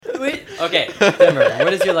Okay, Denver,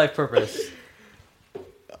 what is your life purpose?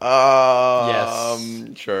 Yes.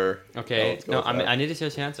 Sure. Okay, no, I need to hear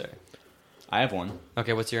your answer. I have one.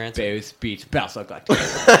 Okay, what's your answer? Bears Beach Basketball.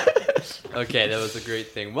 Okay, that was a great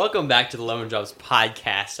thing. Welcome back to the Lemon Drops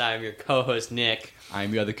podcast. I'm your co-host, Nick.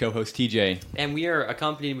 I'm your other co-host, TJ. And we are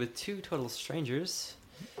accompanied with two total strangers.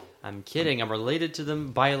 I'm kidding. I'm related to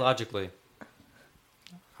them biologically.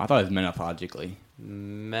 I thought it was methodologically.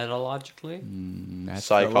 Metallogically?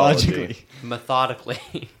 Psychologically.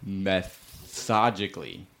 Methodically.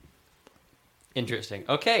 Methodologically. Interesting.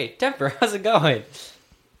 Okay, Denver, how's it going?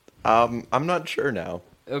 I'm not sure now.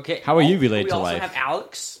 Okay. How are you related to We life? also have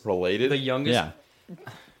Alex, Related? the youngest. Yeah.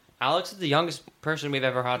 Alex is the youngest person we've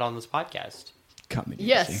ever had on this podcast. Come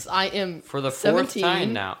Yes, I am. For the fourth 17.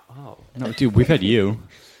 time now. Oh. No, dude, we've had you.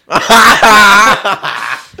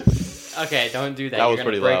 Okay, don't do that. That was You're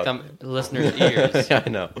pretty gonna break loud. them listeners' ears. Yeah, I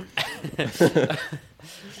know.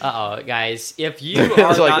 Uh-oh, guys. If you It are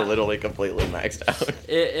was like not... literally completely maxed out.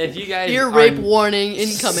 If you guys Ear are rape warning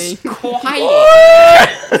incoming. quiet.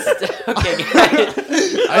 Okay, guys.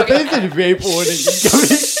 I think it's rape warning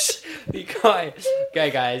incoming. Be quiet. Okay,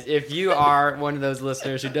 guys. If you are one of those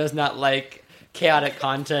listeners who does not like chaotic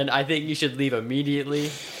content, I think you should leave immediately.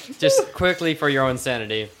 Just quickly for your own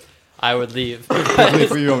sanity. I would leave. Quickly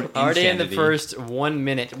for your own Already in the insanity. first 1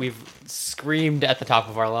 minute, we've screamed at the top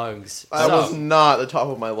of our lungs. I So, was not the top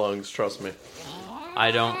of my lungs, trust me. I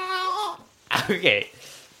don't. Okay.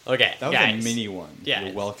 Okay, That was guys. a mini one. Yeah.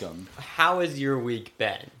 You're welcome. How has your week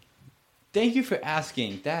been? Thank you for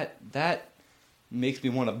asking. That makes me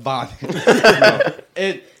want to vomit.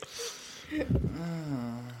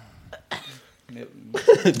 No,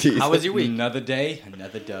 How was your week? Another day,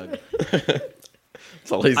 another Doug.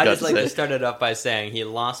 That's all he's I got just to like say. to start it up by saying he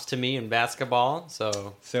lost to me in basketball,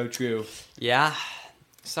 so So true. yeah,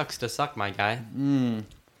 sucks to suck, my guy. At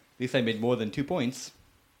least I made more than 2 points.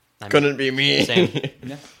 I mean, Couldn't be me. Same.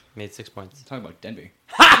 Yeah. Made 6 points. Talking about Denver.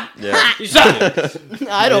 Yeah. You suck.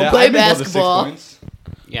 I don't Yeah, play I made more than 6 basketball. points.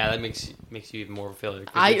 Yeah, that makes you even more of a failure.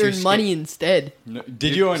 'cause I you're too earn money instead. No,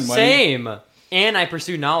 did you earn money? Same. And I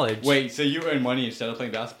pursue knowledge. Wait, so you earn money instead of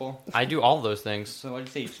playing basketball? I do all those things. So why'd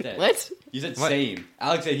you say instead? What? You said What? same.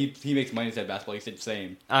 Alex said he makes money instead of basketball. You said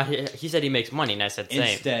same. He said he makes money, and I said same.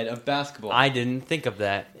 Instead of basketball. I didn't think of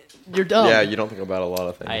that. You're dumb. Yeah, you don't think about a lot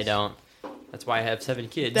of things. I don't. That's why I have 7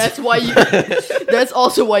 kids. That's why you. That's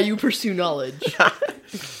also why you pursue knowledge.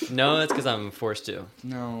 No, that's because I'm forced to.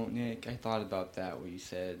 No, Nick, I thought about that what you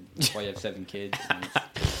said. That's why you have 7 kids.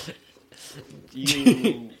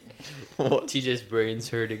 You... What? TJ's brain's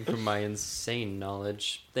hurting from my insane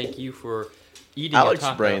knowledge. Thank you for eating a Alex's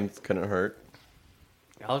taco. brain couldn't hurt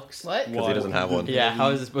Alex? What? because he doesn't have one. Yeah, how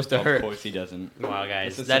is it supposed to hurt? Of course he doesn't. Wow,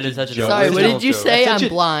 guys, This is that such is a such a joke. Sorry, what original did you joke. say? That's I'm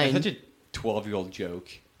blind. That's such a 12-year-old joke.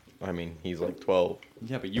 I mean, he's like 12.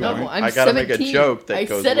 Yeah, but you No, aren't. I'm I gotta 17. make a joke that I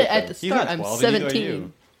goes said it with at him. the He's start. not I'm 12, neither are 17.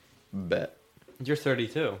 you. Bet. You're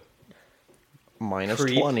 32. Minus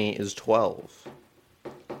Creep. 20 is 12.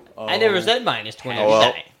 Oh, I never said minus 20. Oh, well.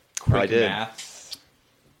 did I? quick I did. maths.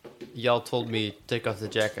 Y'all told me take off the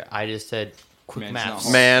jacket. I just said quick Man's maths.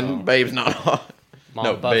 not Man, Oh. babe's not hot. Mom,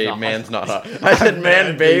 No, Bub's babe, not man's hot. not hot. I said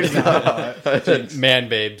man, babe's not hot. I said- Man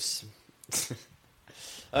babes.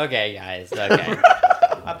 Okay, guys. Okay.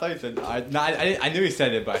 I thought you said... I knew he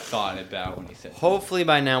said it, but I thought about when he said it. Hopefully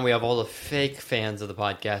by now we have all the fake fans of the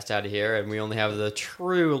podcast out of here, and we only have the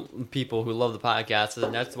true people who love the podcast,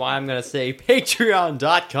 and that's why I'm going to say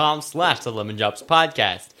patreon.com/the Lemon Drops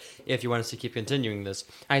Podcast if you want us to keep continuing this.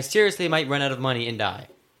 I seriously might run out of money and die.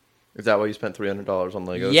 Is that why you spent $300 on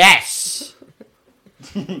Legos? Yes!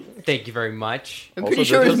 Thank you very much. I'm Also, pretty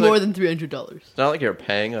sure there's it's like- more than $300. It's not like you're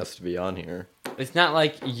paying us to be on here. It's not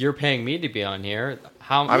like you're paying me to be on here.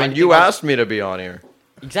 How? I mean, you asked me to be on here.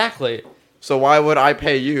 Exactly. So why would I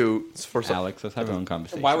pay you for something? Alex, let's have our own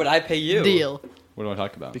conversation. Why would I pay you? Deal. What do I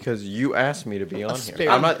talk about? Because you asked me to be on here. spare-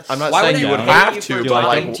 I'm not Why saying would you I would pay have you to, for Do you but like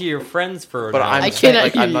talking like, to your friends for but an hour? I'm I saying, cannot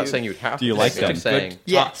like, hear I'm not you. saying you'd have Do you to. like I'm them? saying.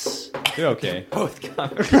 Yes. You're okay. both You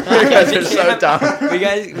guys are so dumb. we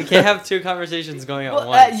can't have two conversations going at Well,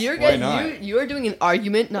 once. you're Why guys, not? you are doing an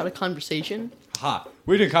argument, not a conversation. Ha!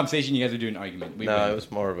 We're doing a conversation, you guys are doing an argument. We No, win. it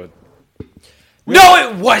was more of a. No,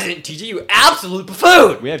 it wasn't, TJ. You absolute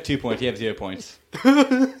buffoon. We have 2 points, you have 0 points.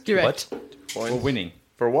 Correct. We're winning.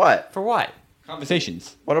 For what? For what?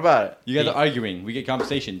 Conversations. What about it? You guys are arguing. We get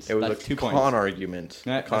conversations. It was That's a 2 points. con argument.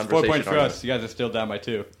 That's 4 Conversation points for argument. us. You guys are still down by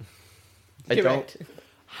 2. I don't. Correct.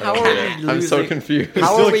 How I don't are get we it. I'm so losing? confused.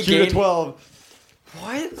 How Still are we Q to gaining? 12.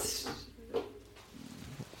 What?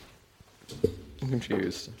 I'm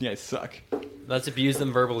confused. You guys suck. Let's abuse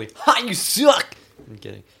them verbally. Ha! You suck. I'm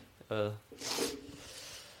kidding.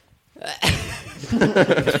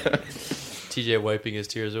 TJ wiping his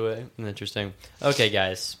tears away. Interesting. Okay,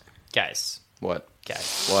 guys. What?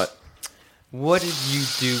 Guys. What? What did you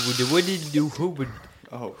do? What did you do?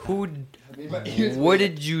 What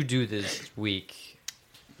did you do this week?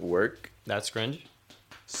 Work. That's cringe.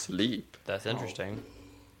 Sleep. That's interesting.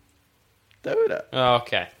 Dota. Oh,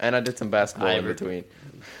 okay. And I did some basketball in I- between.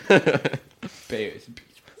 Bears.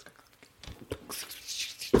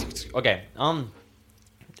 Okay.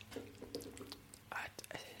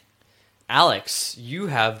 Alex, you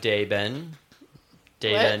have day been.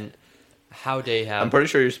 Day What? been. How day have? I'm pretty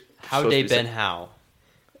sure you're. How supposed day to be been? saying- How?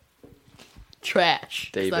 Trash.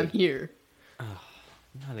 'Cause David. I'm here.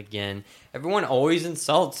 Not again. Everyone always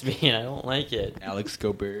insults me, and I don't like it. Alex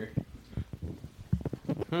Gobert.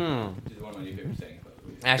 Hmm. Which is one of my new favorite sayings, by the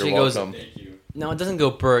way. Actually, it You're goes. welcome. Thank you. No, it doesn't go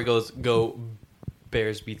Burr. It goes go.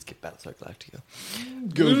 Bears beats Battlestar Galactica.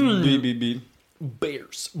 Goes BBB.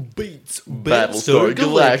 Bears beats Battlestar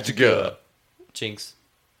Galactica. Jinx.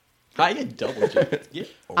 I get double J. Yeah.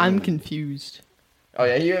 I'm confused. Oh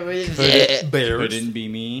yeah, Bears Couldn't be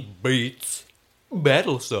me. beats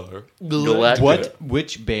Battlestar Galactica.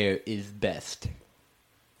 Which bear is best?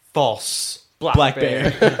 False. Black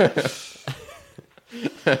bear.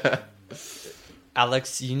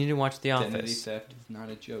 Alex, you need to watch The Identity Office. theft is not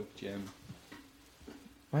a joke, Jim.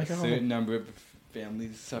 My A God. certain number of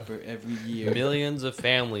families suffer every year. Millions of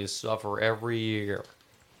families suffer every year.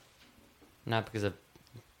 Not because of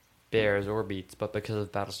bears or beats, but because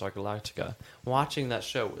of Battlestar Galactica. Watching that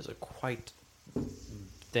show was a quite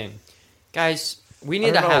thing. Guys, we I need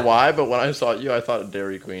don't to know have... why, but when I saw you, I thought of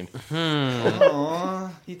Dairy Queen.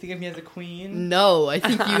 Aww. You think of me as a queen? No, I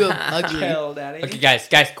think you have ugly. Hell, daddy. Okay, guys,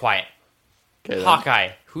 quiet. Okay, then. Hawkeye.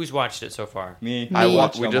 Who's watched it so far? Me. I Me.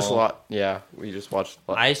 watched. We them just all. watched. Yeah, we just watched.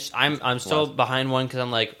 I'm still behind one because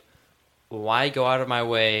I'm like, why go out of my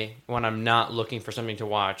way when I'm not looking for something to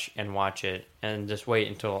watch and watch it and just wait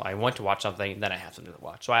until I want to watch something, then I have something to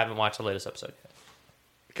watch. So I haven't watched the latest episode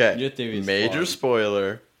yet. Your Okay. theory is Major flawed.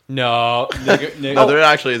 spoiler. No, No, there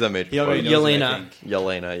actually is a major He already spoiler. knows what I Yelena. think.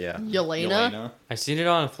 Yelena, yeah. Yelena? I seen it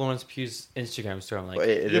on Florence Pugh's Instagram story. I'm like, Wait,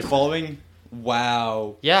 it You're is. following?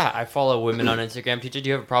 Wow. yeah, I follow women on Instagram. Teacher, do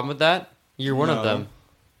you have a problem with that? You're one of No. them.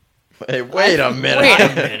 Hey, wait a minute. Wait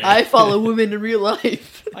a minute. I follow women in real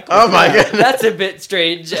life. Oh my god. That's a bit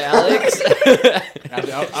strange, Alex.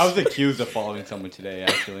 I was accused of following someone today,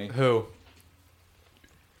 actually. Who?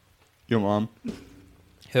 Your mom.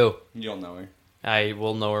 Who? You don't know her. I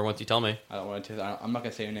will know her once you tell me. I don't want to. I'm not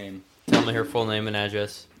gonna say her name. Tell me her full name and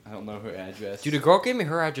address. I don't know her address. Dude, a girl gave me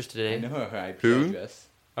her address I today. know her IP Who? address.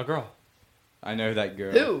 A girl. I know that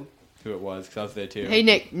girl. Who? It was, because I was there too. Hey,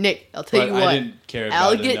 Nick, I'll tell But you I what. didn't care about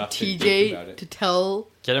I'll it get enough to think about TJ it. to tell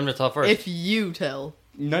Get him to tell first. if you tell.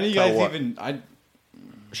 None of you Tell guys what? even. I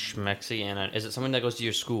Schmexy Anna. Is it someone that goes to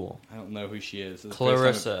your school? don't know who she is.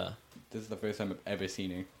 Clarissa. This is the first time I've ever seen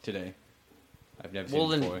her today. I've never Well,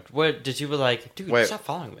 seen then, her before. what did you be like? Dude, Wait. stop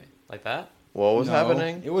following me like that. What was No,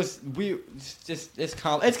 happening? It was it's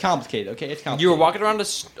complicated. Okay, it's complicated. You were walking around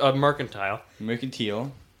a mercantile.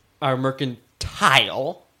 mercantile. Or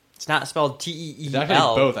mercantile. It's not spelled T-E-E-L. It's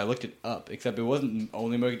actually both. I looked it up, except it wasn't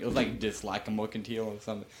only mercantile. It was like dislike a mercantile or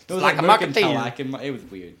something. It was Like like a mercantile. mercantile. It was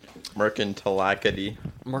weird. Mercantilacity.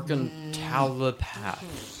 Mercantile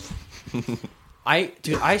path.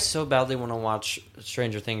 I so badly want to watch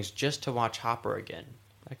Stranger Things just to watch Hopper again.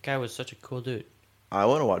 That guy was such a cool dude. I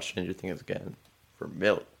want to watch Stranger Things again for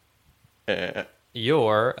Millie.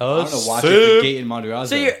 You're I a want to watch it simp. for Gate and Monterazzo.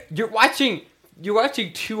 So you're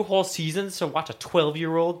watching 2 whole seasons to watch a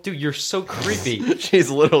 12-year-old? Dude, you're so creepy. She's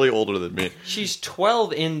literally older than me. She's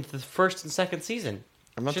 12 in the first and second season.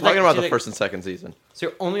 I'm not She's talking like- about she's the like- first and second season. So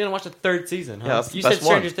you're only gonna watch the third season, huh? Yeah, that's the you said best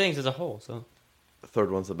Stranger one. Things as a whole, so The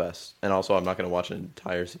third one's the best. And also, I'm not going to watch an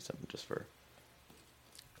entire season just for...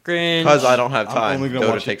 cringe. Because I don't have I'm time. only gonna Dota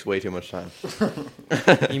watch it- takes way too much time.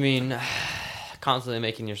 You mean constantly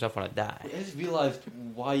making yourself want to die? I just realized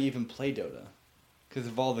why you even play Dota. Because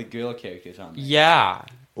of all the girl characters on there. Yeah.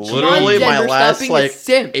 Literally, Come on, my Denver, stop last, being a like,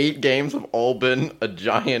 simp. 8 games have all been a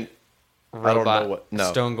giant... I don't know what... No.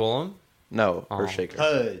 Stone Golem. No, Oh. Earthshaker.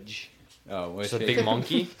 Pudge. Oh, what's It's a big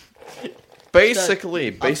monkey. Basically,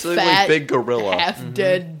 A basically fat, big gorilla.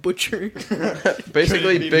 half-dead butcher. Basically,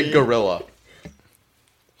 Could it be big me? gorilla.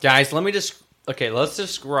 Guys, let's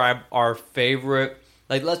describe our favorite.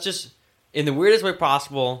 Like, let's just in the weirdest way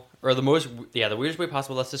possible, or the weirdest way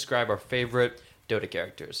possible. Let's describe our favorite Dota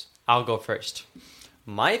characters. I'll go first.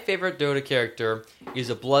 My favorite Dota character is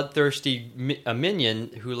a bloodthirsty a minion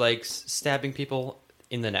who likes stabbing people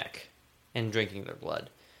in the neck and drinking their blood.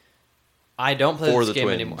 I don't play For this the game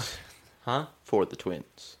twins. anymore. Huh? For the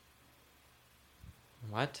twins.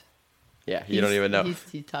 What? Yeah, you don't even know.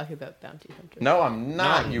 He's talking about Bounty Hunter. No, I'm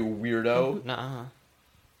not, No. you weirdo. Nuh-uh.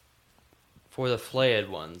 For the flayed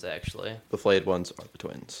ones, actually. The flayed ones are the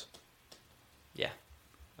twins. Yeah.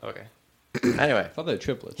 Okay. Anyway, I thought they were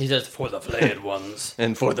triplets. He says for the flayed ones.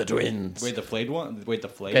 and for the twins. Wait, the flayed one? Wait, the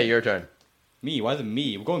flayed? Okay, your turn. Me? Why is it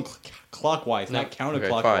me? We're going clockwise, No. not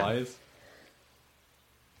counterclockwise.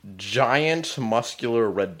 Giant, muscular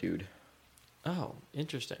red dude. Oh,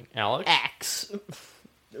 interesting. Alex? Axe,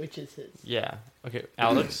 which is his. Yeah. Okay,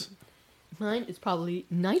 Alex? Mine is probably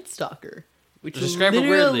Night Stalker, which is Describe it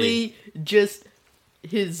literally just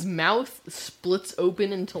his mouth splits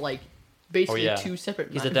open into like basically yeah. two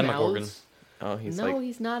separate He's a mouths. Demogorgon. Oh, he's No, like...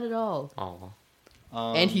 he's not at all.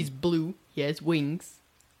 Oh. And he's blue. He has wings.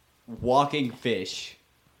 Walking fish.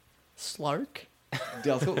 Slark.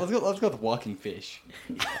 Yeah, let's go with walking fish.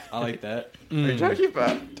 I like that. Are you talking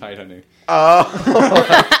about... Tide hunter. Oh,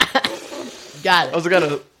 Got I it. was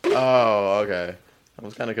gonna... Oh, okay. I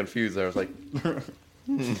was kind of confused there. I was like...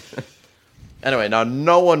 Anyway, now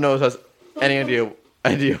no one knows has any idea...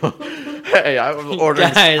 Hey, I was ordering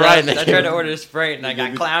Guys, Sprite. I tried to order Sprite and I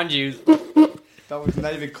got clown juice. That was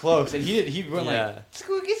not even close. And he went Yeah. like,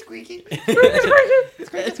 squeaky, squeaky.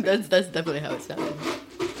 that's definitely how it sounded.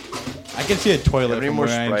 I can see a toilet Any from more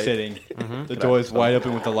where I'm Sprite? sitting. Mm-hmm. The door is wide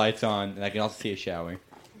open with the lights on, and I can also see a shower.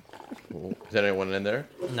 Is anyone in there?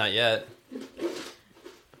 Not yet.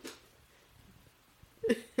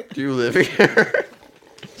 Do you live here?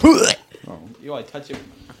 Oh, yo, I touch it.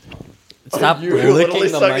 Stop You literally licking the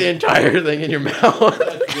stuck the mic. entire thing in your mouth.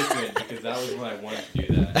 That's different because that was when I wanted to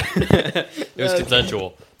do that. It was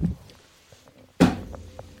consensual.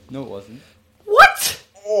 No, it wasn't. What?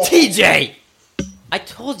 TJ! I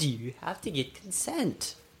told you have to get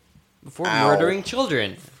consent before Ow. murdering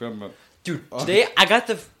children. From Dude, today I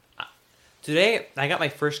got my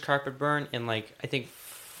first carpet burn in like I think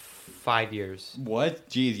 5 years. what?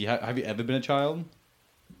 Jeez, have you ever been a child?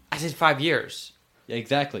 I said 5 years. Yeah,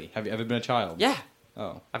 exactly. Have you ever been a child? Yeah,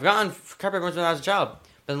 Oh. I've gotten carpet burns when I was a child,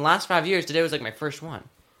 but in the last 5 years, today was like my first one.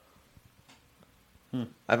 I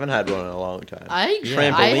haven't had one in a long time. I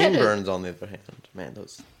Trampoline had a- burns, on the other hand. Man,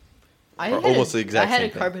 those... I Or had almost the exact I had same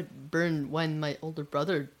a thing. carpet burn when my older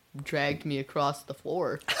brother dragged me across the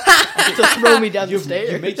floor to throw me down the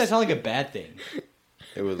stairs. You make that sound like a bad thing.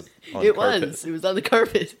 It was on It carpet. was. It was on the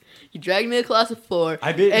carpet. He dragged me across the floor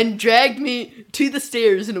I bet- and dragged me to the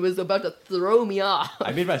stairs and was about to throw me off.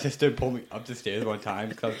 I made my sister pull me up the stairs one time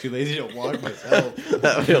because I was too lazy to walk myself.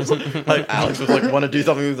 That feels like Alex was like, want to do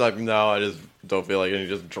something. He was like, no, I just don't feel like it. And he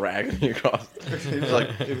just dragged me across. It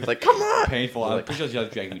was like, come on. Painful. I'm Like- pretty sure she was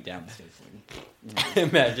dragging me down the stairs.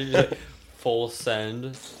 Imagine just like, full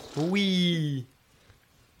send. Wee.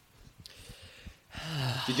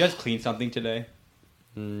 Did you guys clean something today?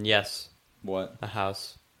 Yes, What? a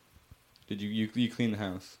house. Did you clean the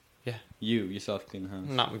house? Yeah. You yourself clean the house.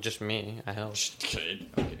 Not just me. I helped. Kid.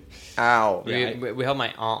 Okay. Ow. Yeah, We helped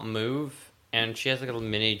my aunt move, and she has like a little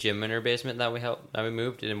mini gym in her basement that we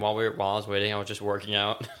moved. And while I was waiting, I was just working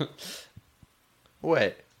out.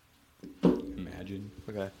 Wait. Imagine.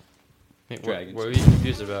 Okay. Wait, Dragons. what were you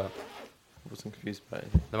confused about? I wasn't confused by it.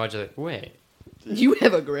 Then I was just like, wait. You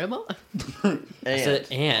have a grandma? I said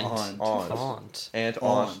aunt. Aunt. Aunt. Aunt.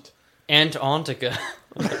 Aunt. Aunt Auntica.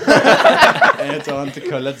 Aunt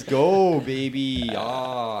Antica, let's go, baby.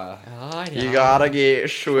 Ah. Oh, You yeah. gotta get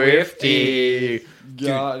swifty.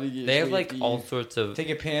 Gotta get They have like sleepy. all sorts of. Take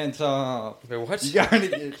your pants off. Wait, what? You gotta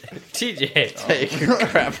get. TJ. Take your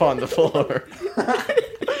crap on the floor.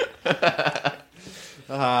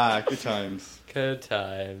 Ah, good times. Good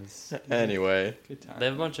times. Anyway, Good times. They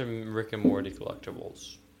have a bunch of Rick and Morty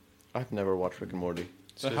collectibles. I've never watched Rick and Morty.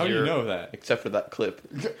 So So how do you you're- know that? Except for that clip.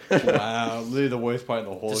 Wow, literally the worst part in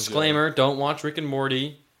the whole Disclaimer: don't watch Rick and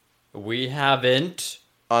Morty. We haven't.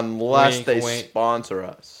 Unless Wink, they wink. sponsor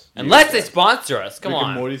us. Unless they sponsor us. Come Rick on.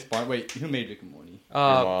 and Morty spawn. Wait, who made Rick and Morty?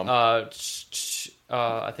 mom.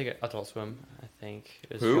 I think Adult Swim. I think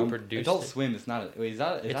is Who? produced. Adult it. Swim is not. Wait, is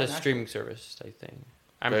that? Is It's that a an streaming service, I think.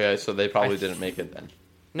 I'm, Okay, so they probably I- didn't make it then.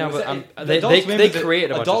 no, Actual, but the Adult Swim they is create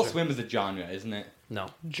a bunch Adult of Swim is a genre, isn't it? No.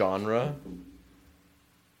 Genre?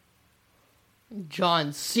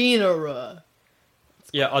 John Cena.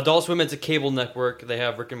 Yeah, Adult Swim. It's a cable network. They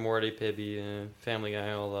have Rick and Morty, Pibby, Family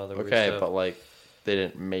Guy, all the other weird Okay, stuff. but like, they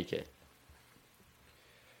didn't make it.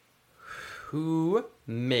 Who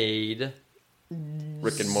made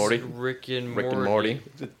Rick and Morty? Rick and Rick Morty? and Morty?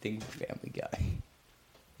 It's a thing for Family Guy.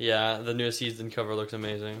 Yeah, the newest season cover looks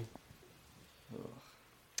amazing.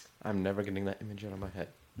 I'm never getting that image out of my head.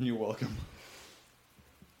 You're welcome.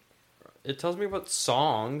 It tells me about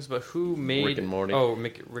songs, but who made Rick and Morty. Oh,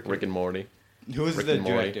 Rick and Morty. Who is Rick the and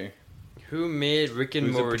Morty. director? Who made Rick and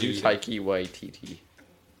Who's the Morty? producer? Taiki Waititi.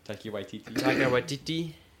 Taika Waititi. Taika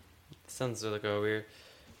Waititi. Sounds like a weird.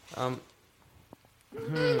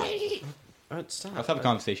 Stop. Let's have a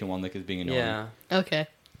conversation while Nick is being annoying. Yeah. Okay.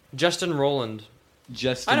 Justin Roland.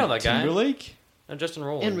 Justin I know that guy. Timberlake? Justin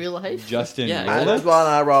Roland. In real life? Justin Yeah, I Roland? just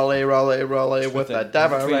wanna rolly with a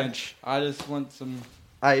devil wrench. I just want some...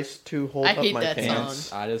 Ice to hold I up hate my that pants.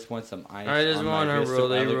 song. I just want some ice. I just on my want to wrist so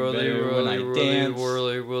rolly, I look rolly, better when rolly, I rolly, dance.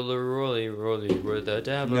 rolly, rolly, rolly, rolly, with the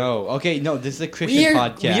devil. No, okay, no, this is a Christian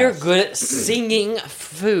podcast. We're good at singing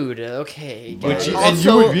food. Okay. Which you- guys. and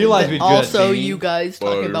you would realize we'd good at also singing. you guys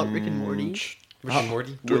talking about Rick and Morty. Rick and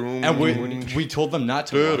Morty. And we told them not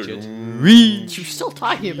to watch it. You're still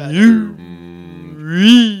talking about it.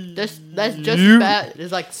 That's just as bad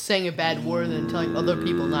as like saying a bad word and telling other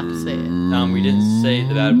people not to say it. We didn't say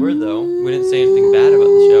the bad word though. We didn't say anything bad about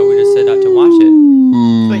the show. We just said not to watch it.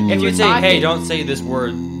 But If you were say, talking- "Hey, don't say this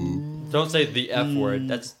word," don't say the F word.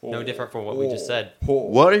 That's no different from what we just said.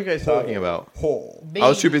 What are you guys talking about? I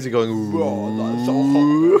was too busy going, ooh.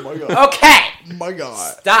 Okay, My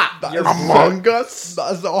God. stop. You're Among Us?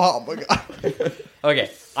 That's so hot, my God. okay.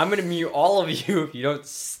 I'm gonna mute all of you if you don't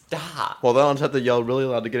stop. Well, then I'll just have to yell really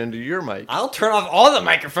loud to get into your mic. I'll turn off all the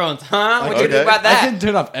microphones, huh? What do you Okay. think about I that? can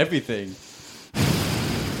turn off everything.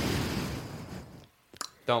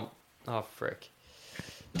 Don't. Oh, frick.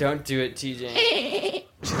 Don't do it, TJ.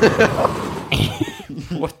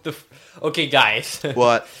 What the... Okay, guys.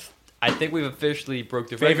 What? I think we've officially broke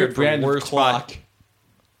the Favorite record for brand of worst clock. pod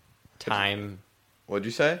time. What'd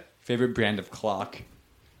you say? Favorite brand of clock.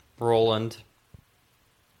 Roland.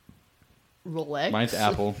 Rolex. Mine's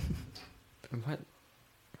Apple. What?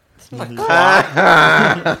 It's not a clock.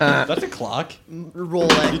 That's a clock.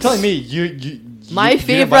 Rolex. You're telling me you My you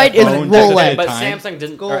didn't buy a favorite is phone that could Rolex. say But time? Samsung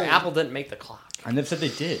didn't... Gold. Or Apple didn't make the clock. I never said they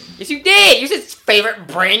did. Yes, you did! You said favorite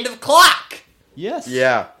brand of clock! Yes.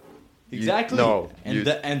 Yeah. Exactly. No. And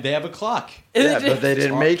and they have a clock. Yeah, but they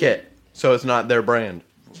didn't make it. So it's not their brand.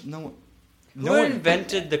 No. Who No one.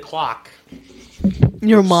 invented the clock?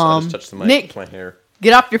 Your I mom. just touched the mic Nick, with my hair.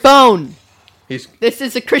 get off your phone. He's This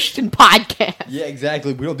is a Christian podcast. Yeah,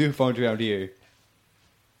 exactly. We don't do phones around here.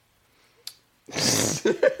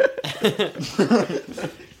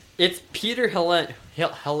 It's Peter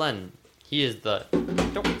Helen. He is the...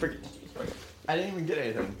 Don't forget. I didn't even get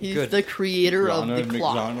anything. He's Good. the creator Ronald of the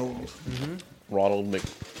clock. McDonald. Ronald Mc.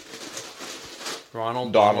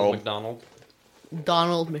 Ronald Donald. McDonald.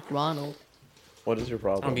 Donald McRonald. What is your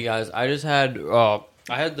problem? Okay, guys, I just had I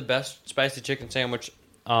had the best spicy chicken sandwich,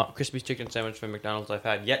 crispy chicken sandwich from McDonald's I've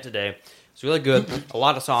had yet today. It's really good. A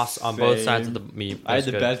lot of sauce on both sides of the meat. I had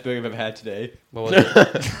the That's good. best burger I've ever had today. What was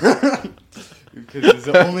it? Because it's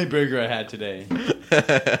the only burger I had today.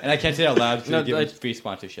 And I can't say it out loud because No, no, give like, free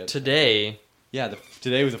sponsorship. Today. Yeah,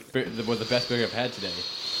 today was the best burger I've had today.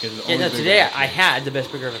 'Cause it's the Yeah, only no, burger today had I had the best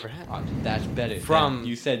burger I've ever had. Oh, that's better. From-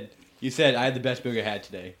 You said I had the best burger I had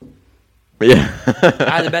today. Yeah. I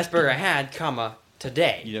had the best burger I had, comma,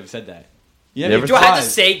 today. You never said that. Never- Do I have to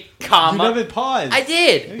paused. say You comma? never paused. I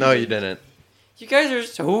did. No, you didn't. You guys are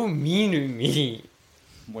so mean to me.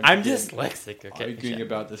 Once I'm again, dyslexic. Okay. arguing shut-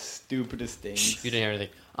 about the stupidest things. You didn't hear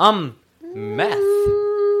anything. Meth.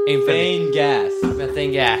 Methane gas.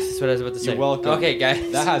 Methane gas. That's what I was about to say. You're welcome. Okay,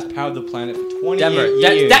 guys. That has powered the planet for 28 Denver,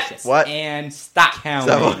 years. What? And Stop. counting.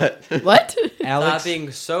 So what? What? Alex, Stop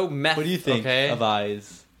being so meth. what do you think okay? of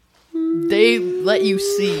eyes? They let you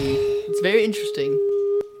see. It's very interesting.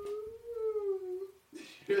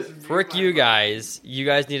 Frick you guys. You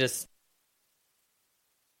guys need to...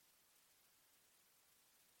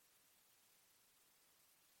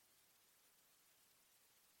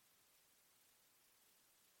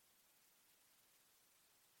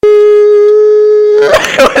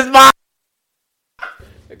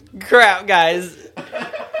 Crap, guys.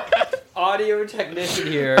 Audio technician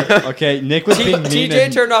here. Okay, Nick was being mean. TJ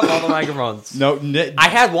and- turned off all the microphones. No, Nick. I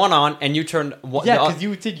had one on, and you turned one. Yeah, because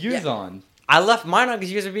you did yours on. I left mine on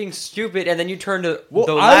because you guys are being stupid, and then you turned the Well,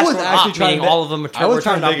 the I last was one actually off, trying meaning to. all of them I was were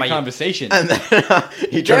trying turned to off make by a you. conversation. And then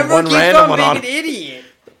he turned Denver one keeps random on one being on. an idiot.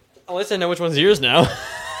 At least I know which one's yours now.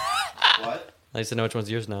 What? At least I know which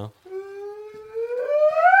one's yours now.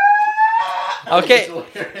 Okay,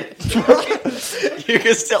 You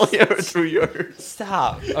can still hear it through yours.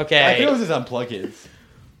 stop. I think Okay. it was just unplug his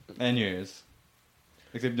and yours.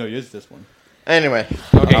 Except no, yours is this one. Anyway,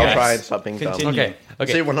 Okay, I'll guys. try something Continue. dumb. Okay.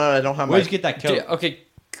 Okay. See, I don't have my. Where'd you get that coat? Okay.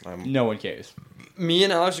 No one cares. Me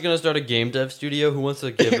and Alex are gonna start a game dev studio. Who wants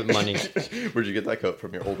to give it money? Where'd you get that coat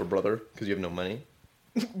from? Your older brother? Because you have no money.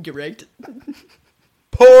 You're right.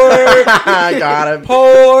 Poor. I got him.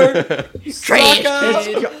 Poor. Trash.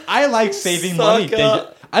 I like saving money.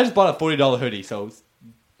 Sucker. I just bought a $40 hoodie, so it's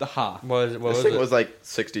the ha. What This was thing it? was like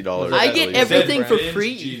 $60. I get everything for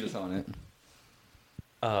free. Jesus on it.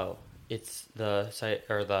 Oh, it's the site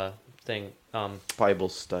or the thing. Bible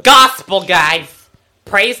study. Gospel guys,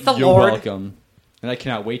 praise the You're Lord. welcome. And I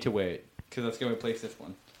cannot wait to wear it because that's going to replace this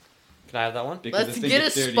one. Can I have that one? Because Let's this thing get a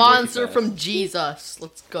gets dirty sponsor really from fast. Jesus.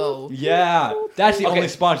 Let's go. Yeah, that's the Okay. only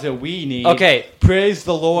sponsor we need. Okay. Praise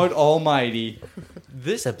the Lord Almighty.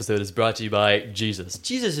 This episode is brought to you by Jesus.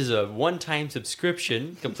 Jesus is a one-time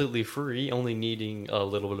subscription, completely free, only needing a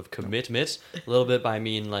little bit of commitment. A little bit by I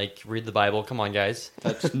mean like read the Bible. Come on, guys.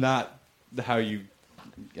 That's not how you.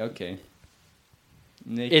 Okay.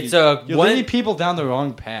 It's a you're one- leading people down the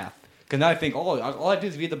wrong path. Because now I think, oh, all I do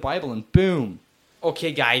is read the Bible and boom,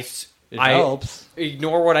 Okay, guys. it I helps.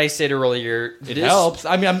 ignore what I said earlier. It helps.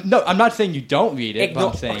 I mean, I'm not saying you don't read it, but I'm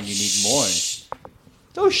Ignore- saying you need more.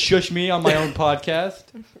 Don't shush me on my own podcast.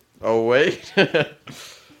 Oh, wait.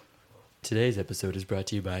 Today's episode is brought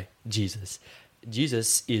to you by Jesus.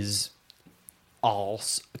 Jesus is all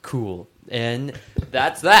cool, and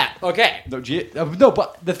that's that. Okay. No,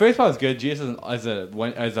 but the first part was good. Jesus as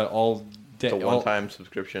a all day, It's a one-time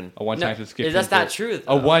subscription. a one-time No, subscription. that's not for- true.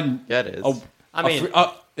 A one. Yeah, it is. I mean,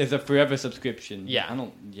 it's a forever subscription. Yeah. I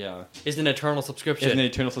don't. Yeah. it's an eternal subscription. It's an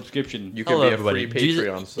eternal subscription. You can Hello, be a everybody. free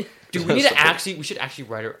Jesus- Patreon. Do we need to actually? We should actually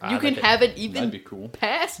write it. You can have it even That'd be cool.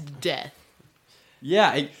 past death.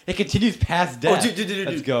 Yeah, it continues past death. dude,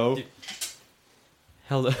 Let's go. dude.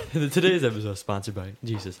 Hello. Today's episode is sponsored by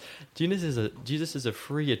Jesus. Jesus is a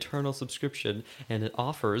free eternal subscription, and it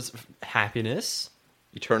offers happiness,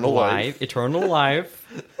 Eternal life. eternal life,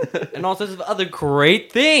 and all sorts of other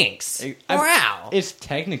great things. Wow. It's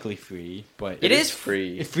technically free, but It is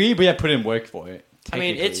free. It's free, but you have to put in work for it. I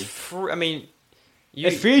mean, it's technically. free. I mean,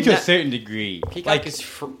 It's free to a not- certain degree. Peacock Like, is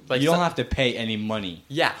you don't some- have to pay any money.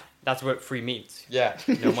 Yeah, that's what free means. Yeah.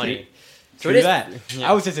 No money. So True it is that. yeah.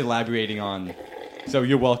 I was just elaborating on. So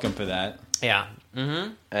you're welcome for that. Yeah.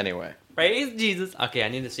 Mm-hmm. Anyway. Praise Jesus. Okay, I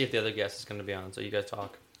need to see if the other guest is going to be on, so you guys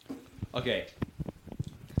talk. Okay.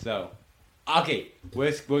 So, okay,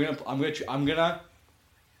 we're gonna. I'm gonna.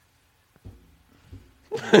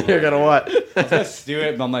 You're gonna what? I was gonna do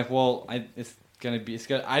it, but I'm like, well, I know it's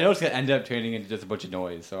gonna end up turning into just a bunch of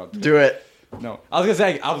noise. So Do it. no, I was gonna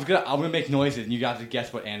say I'm gonna make noises, and you have to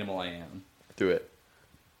guess what animal I am. Do it.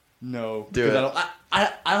 No, Do 'cause it. I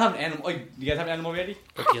don't have an animal. Oh, you guys have an animal ready?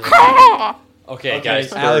 Okay,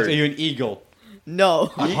 guys. Alex, bird. are you an eagle?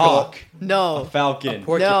 No. A hawk? A No. falcon?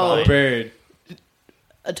 Porcupine. A bird?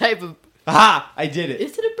 A type of. Aha! I did it.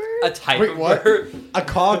 Is it a bird? A type Wait, of what? bird. A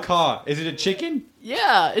caw. Is it a chicken?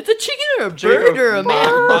 Yeah, it's a chicken or a bird or a man.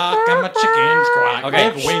 I'm a chicken. Squawk. Okay. They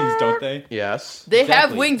have wings, don't they? Yes. They have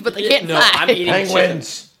Exactly. wings, but they Yeah, can't no, fly. I'm eating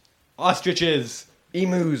Penguins. Ostriches.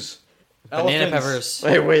 Emus. Banana Elephants.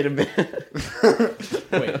 peppers. Hey, wait a minute.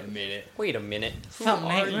 Wait a minute. Wait a minute. Something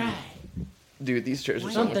are ain't you? right. Dude, these chairs are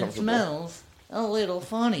so Something uncomfortable. smells a little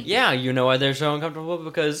funny. Yeah, you know why they're so uncomfortable?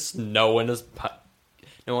 Because no one has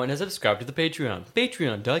subscribed to the Patreon.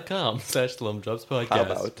 Patreon.com/LumJobs Podcast. How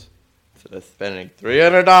about instead of spending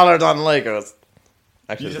 $300 on Legos?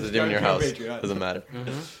 Actually, You this just is even go your to house. Patreon. Doesn't matter.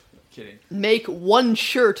 Kidding. Make one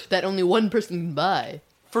shirt that only one person can buy.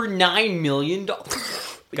 For $9 million?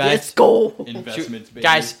 Let's Guys, go. Investments, baby.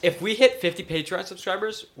 guys, if we hit 50 Patreon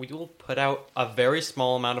subscribers, we will put out a very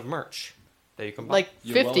small amount of merch that you can buy. Like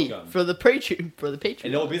You're 50 welcome. for the Patreon. For the Patreon.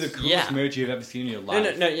 And it'll be the coolest Yeah. merch you've ever seen in your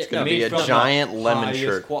life. no, It's gonna no. Be made a from giant the lemon highest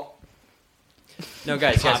shirt. No,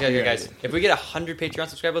 guys. Copyrighted. If we get 100 Patreon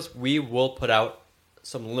subscribers, we will put out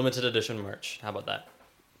some limited edition merch. How about that?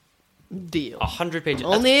 Deal. 100 Patreon.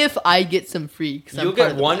 Only if I get some free. 'Cause I'm You'll part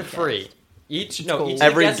get of the one podcast. free. Each cool. each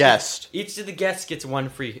Every of the guest. Each of the guests gets one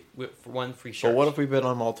free shirt. But what if we bid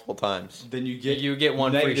on multiple times? Then you get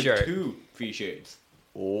one free negative shirt. 2 free shirts.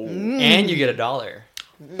 Oh. And you get $1.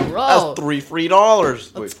 Bro. That's $3 free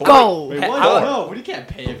dollars. Let's Wait, go. Wait, Hey, what? I- No, we can't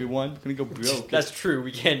pay everyone. We're gonna go broke. That's true.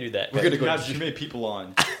 We can't do that. We're We're gonna gonna go. have too many people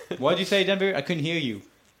on. What did you say, Denver? I couldn't hear you.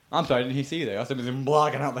 I'm sorry, I didn't hear you there. I was been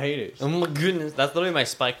blocking out the haters. Oh my goodness, that's literally my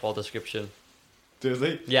Spikeball description.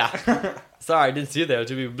 Seriously? Yeah. Sorry, I didn't see that.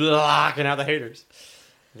 To be blocking out the haters.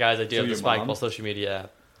 Guys, I do So have the your mom? Spikeball social media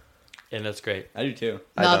app, and that's great. I do too.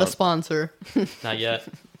 I Not a don't. sponsor. Not yet.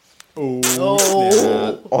 Oh,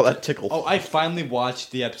 Oh. Oh, that tickled. Oh, I finally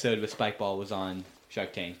watched the episode where Spikeball was on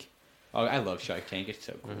Shark Tank. Oh, I love Shark Tank. It's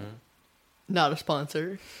so cool. Not a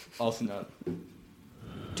sponsor. Also, not.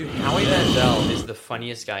 Dude, Howie Mandel is the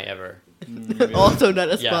funniest guy ever. Really? Also not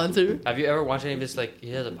a Yeah. sponsor. Have you ever watched any of his, like,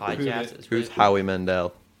 he has a podcast. It's really Who's cool. Howie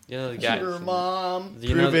Mandel? You know the guy. Your mom.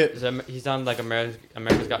 You Prove know, it. He's on like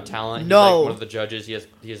America's Got Talent. He's No. like one of the judges. He has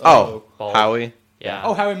Oh, bald. Howie. Yeah.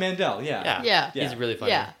 Oh, Howie Mandel. Yeah. Yeah. Yeah. He's really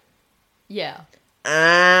funny. Yeah. Yeah.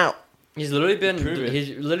 Ow. He's literally Prove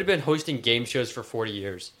it. been hosting game shows for 40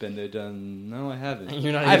 years. Been there, done. No, I haven't.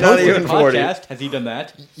 You're not I've even- not hosted even a 40. podcast. Has he done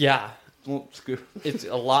that? Yeah. Well, screw. It's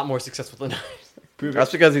a lot more successful than I. Prove That's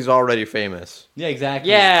it. because he's already famous. Yeah,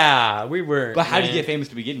 exactly. Yeah, we were. But how did you get famous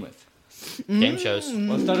to begin with? Game shows.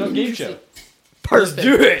 Let's start a game show. Let's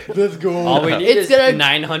do it. Let's go. All we need It's is gonna-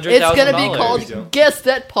 $900,000. It's gonna be There we go. called Guess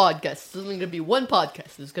That Podcast. It's only gonna be one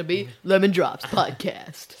podcast. It's gonna be Lemon Drops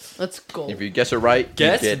Podcast. Let's go. If you guess it right, you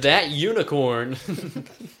Guess get that unicorn.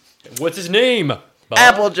 What's his name? Bob?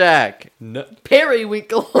 Applejack. No.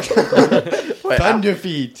 Periwinkle. Wait,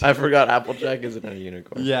 Thunderfeet. I forgot Applejack isn't a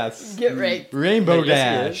unicorn. Yes. Get right. Rainbow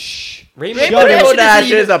Yes, Dash. Rainbow Rainbow Shut Dash up. Rainbow is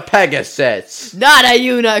Dash a is a Pegasus. Not a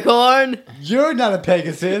unicorn. You're not a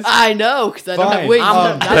Pegasus. I know, because I don't Fine. have wings. I'm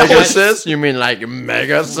Not not- a Pegasus? You mean like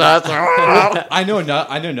Megasus? I know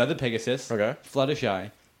another Pegasus. Okay.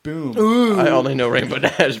 Fluttershy. Boom. Ooh. I only know Rainbow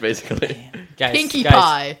Dash, basically. Guys, Pinkie guys,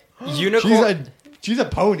 Pie. Unicorn. She's a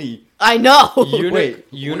pony. I know. Wait.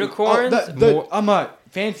 Unicorns. I'm a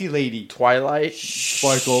fancy lady. Twilight.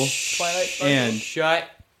 Sparkle. Twilight Sparkle. And Shut.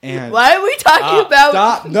 Why are we talking about?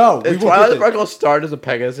 stop. No. Did we will Twilight get Sparkle start as a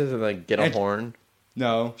Pegasus and then get a And- horn?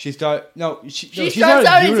 No. She starts She not starts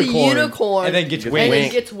out as a unicorn and then gets And wings. then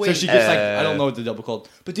And gets So wings. she gets like I don't know what the double called.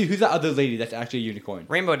 But dude, who's that other lady that's actually a unicorn?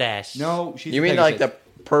 Rainbow Dash. No, she's You a mean like Pegasus.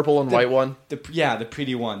 the purple and The- white one? the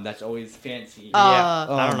pretty one that's always fancy. Yeah. I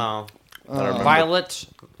Um, don't know. I don't remember. Violet.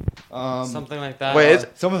 Um, Something like that. Wait, it's-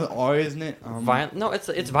 some with an R, isn't it? Violet. No, it's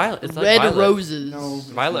Violet. It's like Red Violet. roses. No,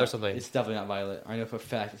 Violet or it's something. It's definitely not Violet. I know for a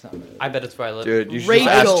fact it's not Violet. I bet it's Violet. Dude, you should Rachel.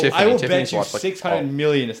 ask Tiffany. I will Tiffany's bet you watched, like, 600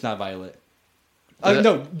 million it's not Violet. Is it?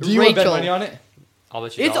 No, do you want to bet Rachel. money on it? I'll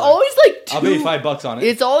bet you. It's $1. always like two. I'll bet you $5 on it.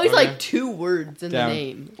 It's always Okay. like two words in Down. the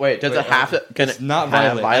name. Wait, does Wait, it have to? Can it's it not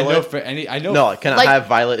have Violet. I know Violet? for any. I know. No, can Like- it have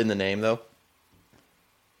Violet in the name though?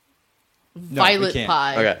 we Violet can't.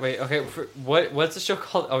 pie. Okay. Wait. Okay. What's the show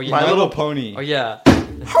called? Oh yeah. My My Little Little Pony. Oh yeah.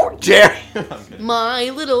 How dare you? My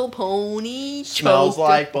Little Pony Smells choked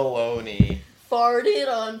like baloney. farted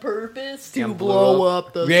on purpose to And blew blow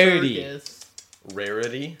up the Rarity. circus.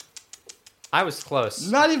 Rarity. I was close.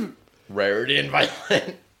 Not even. Rarity and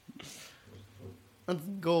Violet. Let's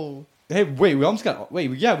go. Hey, wait. We almost got.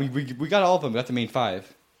 Wait. Yeah. We got all of them. We got the main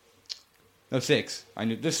 5. No, 6. I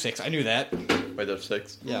knew there's 6. I knew that. Wait, there's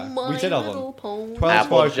 6. Yeah. My we said all of them. Little Pony. Twilight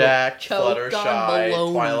Sparkle. Applejack, Choked on Fluttershy,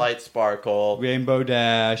 baloney. Twilight Sparkle. Rainbow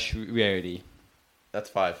Dash. Rarity. That's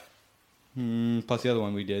 5. Plus the other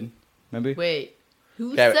one we did. Remember? Wait,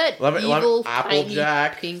 who Okay, said let me- evil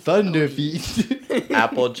Applejack, tiny pink Thunderfeet.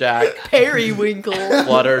 Applejack, Periwinkle?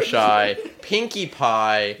 Fluttershy, Pinkie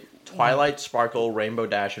Pie, Twilight Sparkle, Rainbow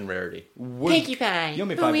Dash, and Rarity. Pinkie Pie. You owe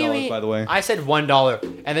me $5, by the way. I said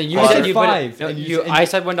 $1, and then you Oh, said I you said put five, it. No, and you you. said- and I you-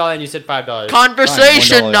 said $1, and you said $5.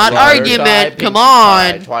 Conversation, Fine, not $1. argument. Fluttershy, Come Pinkie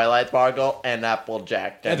Pie, on. Twilight Sparkle, and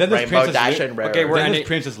Applejack, And and then there's Rainbow Princess Dash Lu- and Rarity. Okay, we're Then ending- there's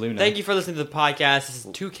Princess Luna. Thank you for listening to the podcast. This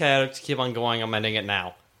is too chaotic to keep on going. I'm ending it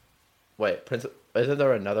now. Wait, Princess. Isn't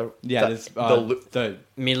there another? Yeah, there's the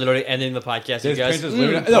Me literally ending the podcast. there's You guys. Princess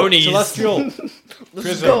Luna. No, ponies. Celestial. Let's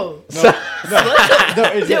Princess- go. No,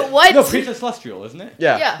 is Yeah, it? what? No, Princess Celestial, isn't it?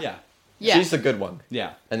 yeah. Yeah. Yeah. Yeah. She's the good one.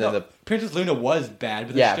 Yeah. And then No, the Princess Luna was bad,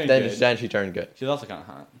 but yeah. then Then she turned good. she's also kind of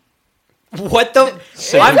hot. What the?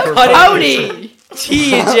 Same I'm for cutting Pony.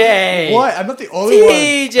 TJ. What? I'm not the only one.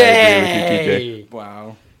 TJ. I agree with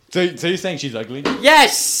Wow. So you're saying she's ugly?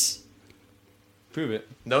 Yes. Prove it.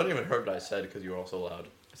 No one even heard what I said because you were all so loud.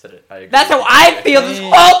 I said it. I agree. That's how I feel this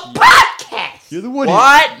whole podcast. You're the one.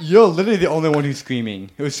 What? You're literally the only one who's screaming.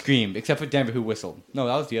 Who screamed, except for Denver, who whistled. No,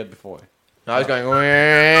 that was the other before. I was going.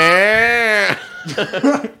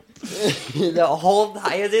 The whole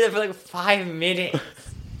I was in there for like 5 minutes.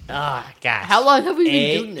 Ah, gosh. How long have we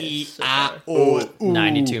been doing this? So far? Oh,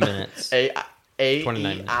 92 minutes. A 29 E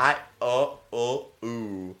minutes. I O O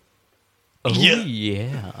ooh. Oh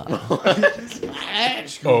yeah.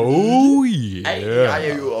 Oh A E I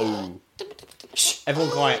O O.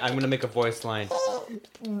 Everyone quiet. I'm gonna make a voice line.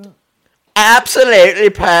 Absolutely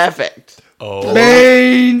perfect. Oh.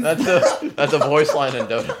 That's a voice line in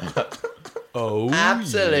Dota. Oh.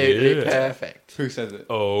 Absolutely perfect. Who says it?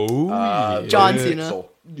 Oh. John Pixel. Cena.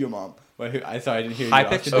 Your mom. Wait, who, sorry, I didn't hear you. Hi,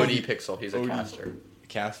 Austin. Pixel. OD Pixel. He's a OD. caster.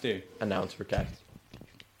 Caster. Announcer cast.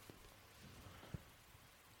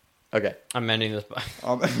 Okay. I'm ending this.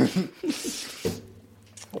 Um,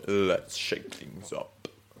 Let's shake things up.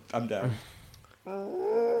 I'm down.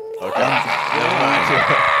 Okay.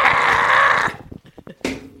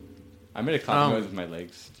 I made a clapping noise with my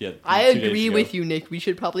legs. Yeah, I agree with you, Nick. We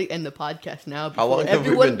should probably end the podcast now How before long have we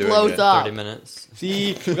everyone been doing blows it? up. 30 minutes.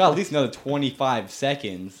 See, we got at least another 25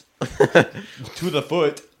 seconds to the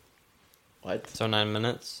foot. What? So 9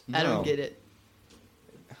 minutes. I No. don't get it.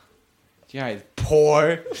 You guys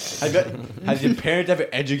poor. Has your parents ever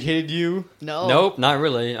educated you? No. Nope, not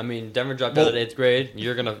really. I mean, Denver dropped out at 8th grade.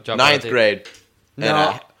 You're going to drop out Ninth at grade.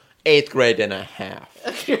 No. 8th grade and a half.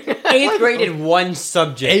 8th grade in one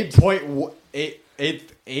subject. 8.2.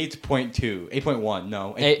 8.1.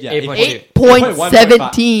 No. Eight- yeah, 8.2.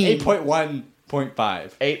 8.17.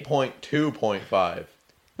 8.1.5. 8.2.5.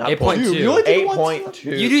 Not 8.2. You only did one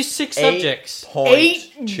 8.2. You do 6 subjects.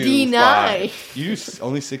 8D9. You do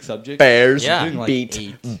only 6 subjects? Bears Yeah. Doing like beat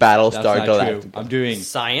 8. Battlestar That's not true. Galactica. I'm doing...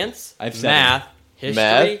 Science, I have 7. math,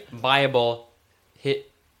 history, Bible,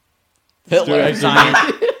 Hitler.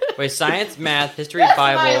 science. Wait, science, math, history, That's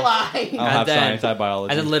Bible, my line. I don't have then- science, I have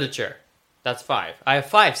biology. and then literature. That's 5. I have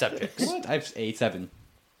 5 subjects. What? I have 7.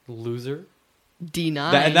 Loser.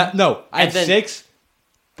 D9. No, I have And then- 6.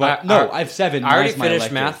 But I have 7. I already minus my finished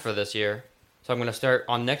elective. math for this year, so I'm going to start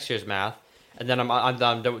on next year's math, and then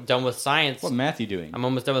I'm done with science. What math are you doing? I'm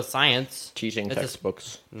almost done with science. Teaching It's a-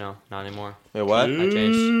 textbooks. No, not anymore. Wait, what? I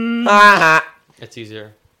changed. Haha. It's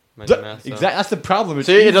easier. My new math. So. Exactly. That's the problem. It's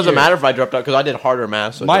See, it doesn't easier. matter if I dropped out because I did harder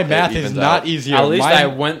math. So My it math is evens not out. easier. At least my, I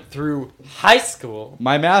went through high school.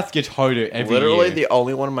 my math gets harder every Literally year. the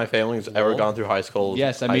only one in my family who's ever Lol. gone through high school.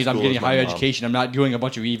 Yes, that high means I'm school getting is my higher mom. education. I'm not doing a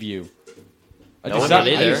bunch of review. I No do one some,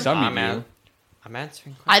 did I do either. some I'm review. I'm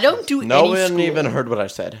answering. I don't do No any one school. even heard what I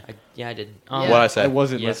said. Yeah, I did. Yeah. What I I said.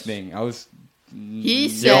 wasn't Yes. listening. I was. He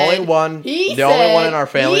The said. only one. He The only one said- in our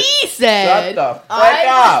family. He said. Shut the frick I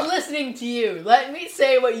up. was listening to you. Let me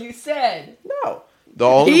say what you said. No. The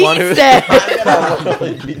only He one who said-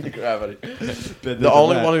 beat the crap out of you. The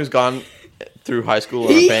only one who's gone through high school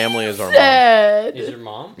in our He family is our mom. said. Is your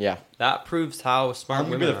mom? Yeah. That proves how smart I'm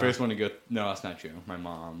gonna women be the are. first one to go. No, that's not true. My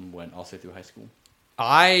mom went also through high school.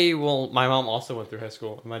 I will. My mom also went through high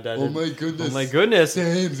school. My dad. did. goodness! Oh my goodness!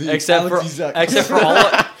 Except for Alex, except for all.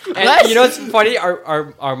 And Let's- you know what's funny?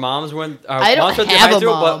 Our moms went. Our I don't moms went through have high a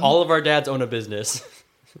school, but mom. all of our dads own a business.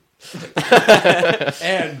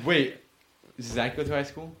 And wait, does Zach go through high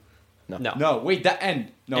school? No. No, wait, that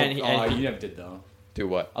end. No, And he- and he- you never did though. Do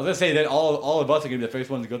what? I was gonna say that all of us are gonna be the first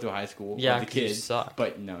ones to go through high school. Yeah, the 'cause you kids suck.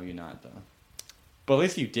 But no, you're not though. But at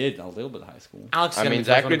least you did a little bit of high school. Alex. is I gonna mean, be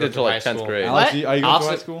the first one Zachary to go did till through like high 10th school. grade. Alex, What? are you going Also-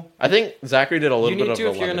 to high school? I think Zachary did a little You bit need of to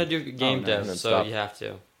if you're 11. gonna do game no, dev, and so stuff. you have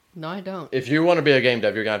to. No, I don't. If you want to be a game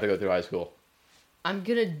dev, you're gonna have to go through high school. I'm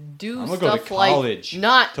gonna do I'm gonna go to stuff like college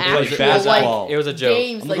not to play actual basketball. like It was a joke.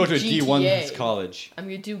 games I'm like gonna go to a D1 GTA. college. I'm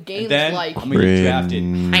gonna do games And then like I'm gonna get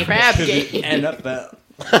drafted. crab to the games. NFL.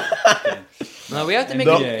 No, we have to And make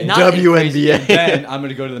the it not crazy. WNBA. And then I'm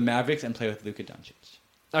gonna go to the Mavericks and play with Luka Doncic.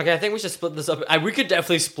 Okay, I think we should split this up. We could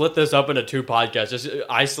definitely split this up into 2 podcasts. Just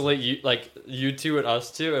isolate you, like you two and us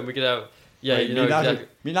two, and we could have. Yeah, Wait, you know exactly.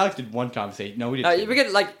 me and Alex did one conversation. No, we did. We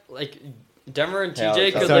could like Denver and Hey, TJ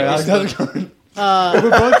Alex, could Sorry, like. Alex, be how's split- it going? Uh, We're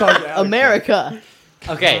both talking to Alex. America.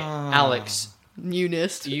 Okay, Alex.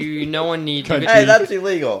 Munist. You no one needs. Country. Hey, that's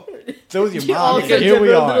illegal. So was your You mom. also and Here did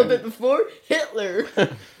we a are. little bit before Hitler.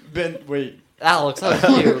 Ben, wait. Alex, that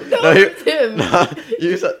was you. No, you, Him.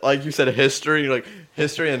 you said history. You're like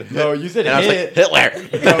history and No, you said and I was like hit. Hitler.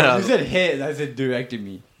 No, you said hit, and I said directed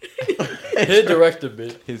me. His directed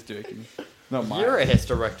me. His directed me. Not mine. You're a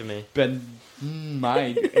hysterectomy. Ben,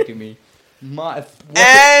 mine directed me. My.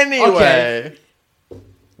 Anyway,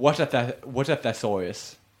 What's a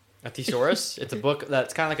thesaurus? A thesaurus? It's a book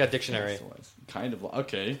that's kind of like a dictionary. Thesaurus. Kind of.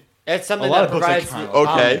 Okay. It's something A lot that of books are provides. kind of-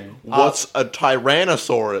 okay. What's a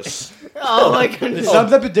tyrannosaurus? Oh my It goodness.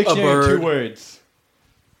 sums up a dictionary in bird. 2 words.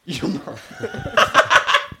 Your mom.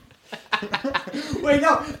 Wait,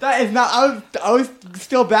 no, that is not. I was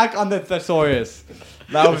still back on the thesaurus.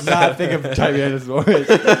 That was not think of Tyrannosaurus.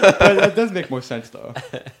 But that does make more sense though.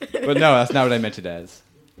 But no, that's not what I meant it as.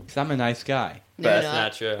 Because I'm a nice guy. No, you're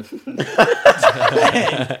That's not.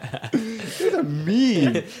 not true. These are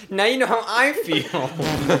mean. Now you know how I feel.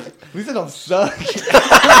 At least I don't suck.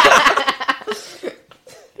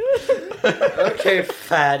 Okay,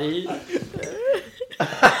 fatty.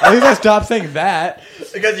 At least I stopped saying that.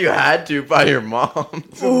 Because you had to by your mom.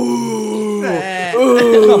 It's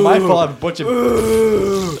not my fault. I'm a bunch of.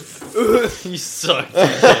 You suck.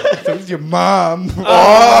 So it's your mom. Wait,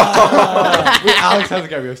 Alex hasn't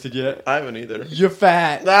got roasted yet. I haven't either. You're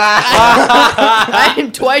fat. I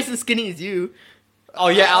am twice as skinny as you. Oh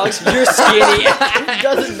yeah, Alex, you're skinny. It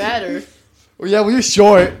doesn't matter. Well, yeah, well, you're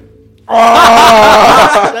short. It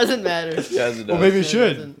doesn't matter. Yes, it Well, does. maybe you It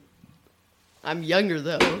should. doesn't. I'm younger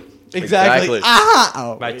though. Exactly. Exactly. Ah!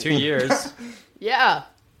 Oh, By wait. 2 years. Yeah,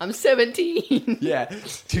 I'm 17. Yeah,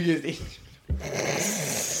 2 years.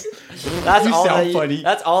 That's You all sound that funny.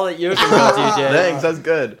 That's all that you can go, TJ. Thanks, that's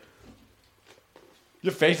good.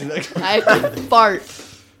 Your face is like. I have to fart.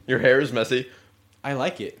 Your hair is messy. I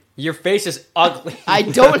like it. Your face is ugly. I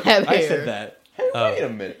don't have hair. I said that. Hey, Oh. wait a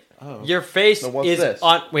minute. Oh. Your face No, what's is this?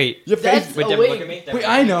 on. Wait. Your face. That's Wait, a Devin, look wig. at me. Wait,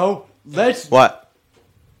 I know. Let's. What?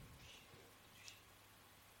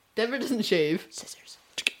 Denver doesn't shave. Scissors.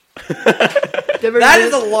 Denver That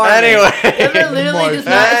is alarming. Denver Anyway. literally does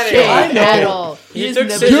not Anyway. shave I know. at all. He He's took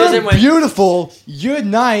never scissors shaved. and went- You're beautiful. You're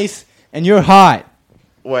nice, and you're hot.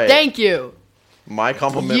 Wait. Thank you. My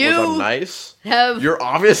compliment was You- I'm nice. Have You're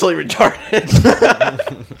obviously retarded.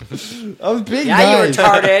 I was being Yeah, nice. you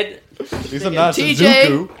retarded. At least I'm not a TJ.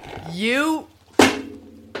 Suzuku. you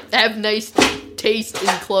have nice taste in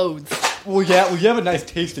clothes. Well, yeah. Well, you have a nice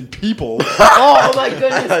taste in people. Oh my I thought you were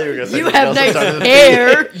goodness. gonna say You something have else nice that started with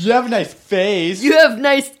hair. You have a nice face. You have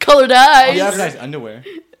nice colored eyes. You have nice underwear.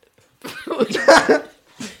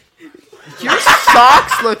 Your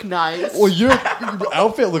socks look nice. Well, your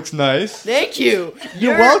outfit looks nice. Thank you.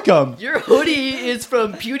 You're welcome. Your hoodie is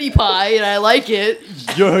from PewDiePie, and I like it.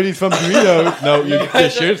 Your hoodie's from Doritos. No, your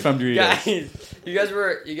shirt's from Doritos. Guys,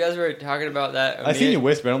 you guys were talking about that. I seen you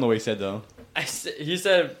whisper. I don't know what he said though. He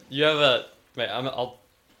said you have a. Wait,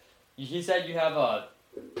 he said you have a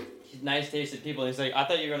nice taste in people. And he's like, I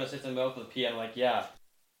thought you were gonna say something else with P. I'm like, yeah.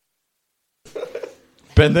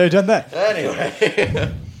 Been there, done that.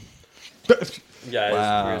 Anyway. Guys,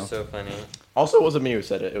 Wow. you're so funny. Also, it wasn't me who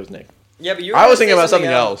said it. It was Nick. Yeah, but you. Were I was gonna thinking say about something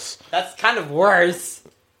else. That's kind of worse.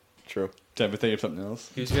 True. Time to think of something else.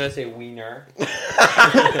 He was gonna say wiener.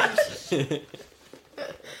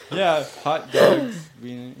 Yeah, hot dogs.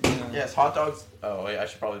 Yes, hot dogs. Oh, wait, I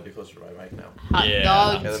should probably be closer to my mic now. Hot Yeah.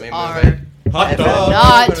 dogs Okay, let me move are it. Hot If it- dogs.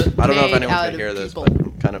 not I don't know if made anyone out can of hear this, people. but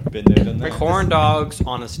I'm kind of. Been there, done that. Corn dogs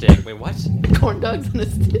on a stick. Wait, what? Corn dogs on a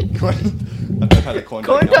stick. I've had a corn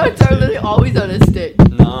Corn dog now. dogs are literally always on a stick.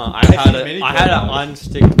 No, I had seen many I had corn an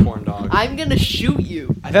unsticked corn dog. I'm gonna shoot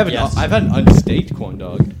you. I've had, Yes. I've had an unstaked corn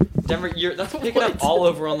dog. Denver, that's picking up What? all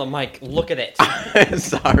over on the mic. Look at it.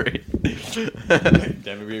 Sorry.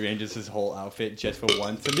 Devin rearranges his whole outfit just for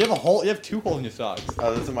one. So you have 2 holes in your socks.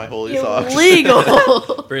 Oh, this is my holy socks. Illegal.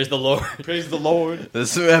 Praise the Lord. Praise the Lord.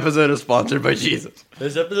 This episode is sponsored by Jesus.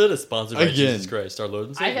 This episode is sponsored by Again. Jesus Christ, our Lord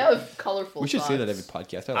and I Savior. have colorful. We should say that socks. every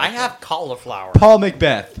podcast. I like have cauliflower. that. Paul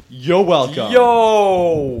Macbeth. You're welcome.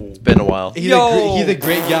 Yo. It's been a while. He's a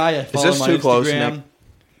great guy. I follow this him on too close, Instagram. Nick?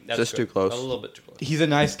 That's Just good. too close. A little bit too close. He's a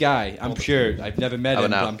nice guy. I'm sure. I've never met How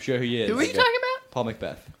him, but about now? I'm sure he is. Who are you talking about? Paul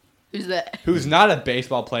Macbeth. Who's that? Who's not a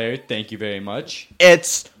baseball player. Thank you very much.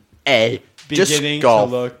 It's a Beginning just golf.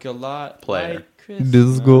 to look a lot player. like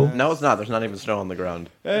Christmas. No, it's not. There's not even snow on the ground.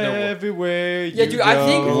 Everywhere Yeah, you dude, I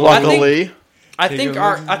think- go. Luckily, I Take think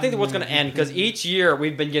a I think what's gonna end because each year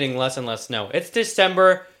we've been getting less and less snow. It's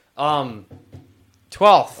December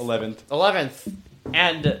 12th, 11th.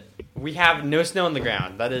 and we have no snow on the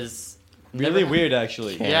ground. That is Really weird,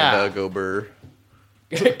 actually. Yeah. Canada, go Burr.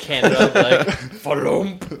 Canada, like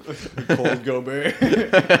falump. Cold go bear.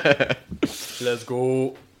 Let's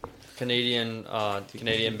go, Canadian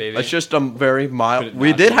baby. It's just a very Could mild. it We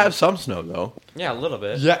not did be? have some snow though. Yeah, a little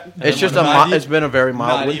bit. Yeah. It's just it's been a very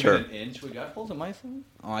mild winter. Even an inch. Would you have holes in my socks?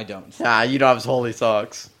 Oh, I don't. Ah, you don't have holy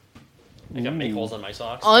socks. I got big holes in my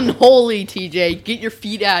socks. Unholy, TJ. Get your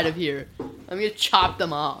feet out of here. I'm gonna chop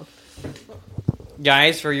them off.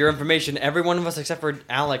 Guys, for your information, every one of us except for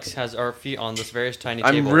Alex has our feet on this very tiny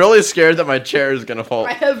I'm table. really scared that my chair is gonna fall.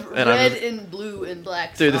 I have And I'm red just- and blue and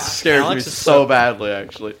black Dude, this socks. scares Alex me is so so- badly.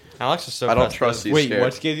 Actually, Alex is so. I don't festive. trust these Wait, scared.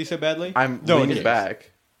 what scares you so badly? I'm No, leaning it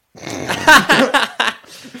back.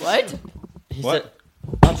 What? He What? said-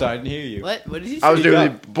 I'm sorry, I didn't hear you. What? What did he say? I was Speak really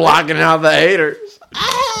up. blocking out the haters.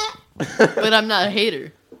 But I'm not a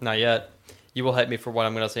hater. Not yet. You will hate me for what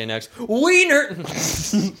I'm gonna say next. Wiener.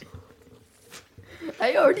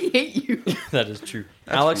 I already hate you. That is true.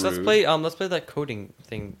 That's Alex, rude. let's play that coding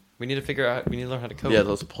thing. We need to figure out. We need to learn how to code. Yeah,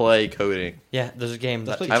 let's play coding. Yeah, there's a game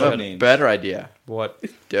Let's that play I teaches have how a to- names. better idea. what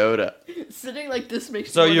Dota. Sitting like this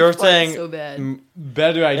makes So me wanna you're fight saying- so bad.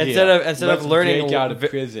 Better idea. Instead of Let's learning break out of vi-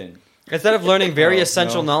 prison. instead of learning very Oh,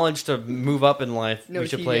 essential no. knowledge to move up in life, No, we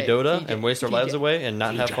should TJ, play Dota TJ, and waste our TJ. lives away and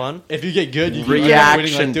not have fun. If you get good, you can Reaction.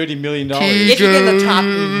 winning like $30 million. If you get in the top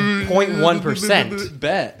 0.1%,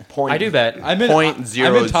 Bet. Point. I do bet. I'm in Point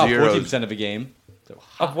zero I'm in top zero. 14% of a game. So,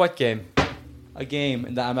 Of what game? a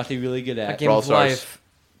game that I'm actually really good A at. game Brawl of Stars. life.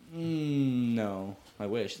 No, I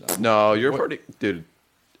wish though. No, you're What- pretty, dude.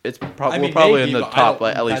 It's I probably mean, we're probably maybe, in the but I top don't-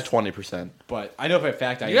 like at least that's- 20%. But I know for a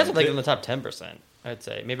fact I You guys am are like good. in the top 10%. I'd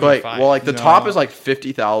say maybe Like, 5. well, like the No. top is like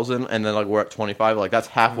 50,000, and then like we're at 25. Like that's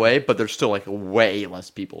halfway, but there's still like way less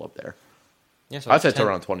people up there. yeah, so I'd say it's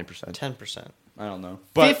around 20%. 10%. I don't know.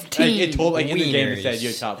 But 15 it told like in the game it said wieners.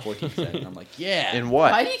 you're top 14%. And I'm like, yeah. In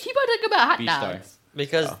what? Why do you keep on talking about hot Beefstar. dogs?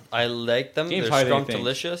 Because I like them. Game's They're harder than you scrump think.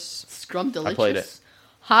 delicious. Scrum delicious. played it.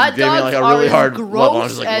 Hot You gave me, dogs like, a are really as hard level. I was gross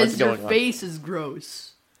just like, as what's your going on? face is gross.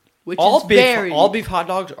 Which All is beef, very. all beef hot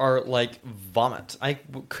dogs are like vomit. I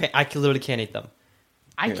literally can't eat them.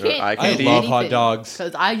 I Yeah, can't. I I can't love hot dogs.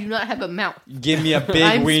 because I do not have a mouth. Give me a big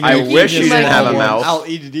I'm wiener. I give me wish a you small didn't have a one. mouth. I'll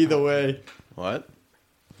eat it either way. What?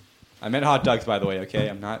 I meant hot dogs, by the way. Okay,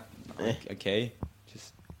 I'm not. Okay,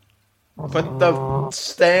 just Put the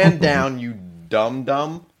stand down, you dumb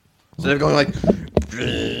dumb. Instead of going like,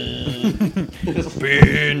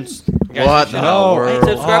 Beans. what the No. world?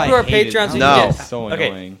 Subscribe to I our hate it. Patreon so you No. can get so okay.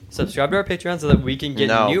 annoying. Subscribe to our Patreon so that we can get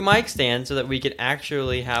No. new mic stands so that we can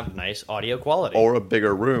actually have nice audio quality. Or a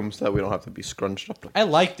bigger room so that we don't have to be scrunched up. I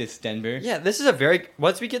like this, Denver. Yeah, this is a very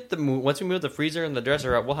once we move the freezer and the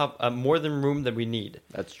dresser up, we'll have more than room that we need.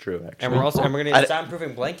 That's true, actually. And we're going to I need di-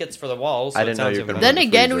 soundproofing blankets for the walls. So I didn't know it sounds you were even gonna better. Then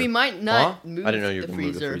move the again, freezer. we might not Huh? move I didn't know you were the gonna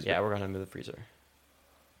move the freezer. freezer. Yeah, we're going to move the freezer.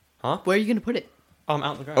 Where are you gonna put it? Out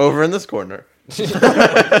in the garage. Over in this corner. Axe,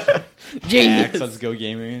 Genius. let's go,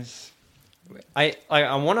 gamers. I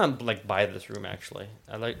want to like buy this room actually.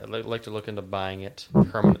 I'd like to look into buying it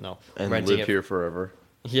permanent. No, And renting live it. here forever.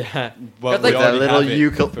 Yeah, Well, But, we like, That already little have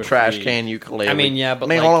it for trash free. can ukulele. I mean, yeah, but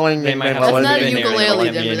like, they might have That's not a been there, ukulele, they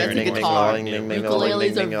might Denver, be that's a there. guitar.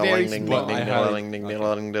 Ukuleles are very small.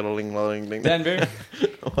 Denver.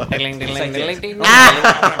 Diddling, diddling,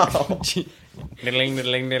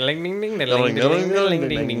 diddling, diddling, diddling, diddling, diddling, diddling, diddling, diddling,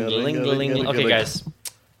 diddling, diddling, diddling, diddling. Okay, guys.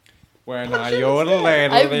 When I yodel, I'm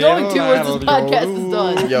going to once this podcast is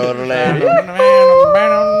done. Yodelady.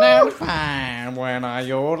 When I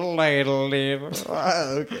yodel, okay.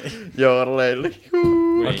 Yodelady.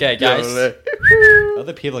 Okay, guys.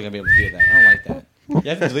 Other people are gonna be able to hear that. I don't like that. You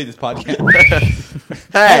have to delete this podcast.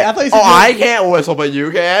 Hey, I thought you said I can't whistle, but you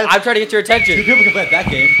can. I'm trying to get your Two attention. people can play that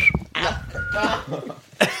game.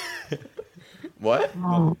 What?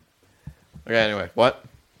 Okay, anyway, what?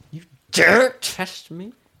 Dare test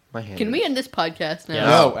me? My hand. Can we end this podcast now? Yeah.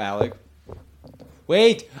 No, Alec.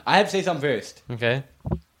 Wait, I have to say something first. Okay.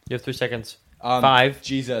 You have 3 seconds. 5. 5,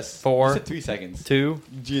 Jesus. 4, You said 3 seconds. 2.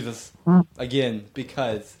 Jesus. Again,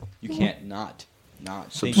 because you can't not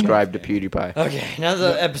think Subscribe to of it. PewDiePie. Okay, now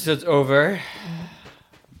the episode's over.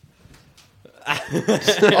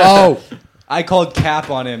 Oh, I called cap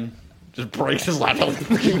on him. Just breaks his laptop.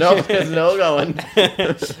 Nope, there's no going.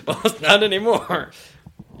 Well, it's not anymore.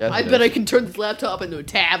 Yes, I it bet is. I can turn this laptop into a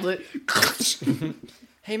tablet.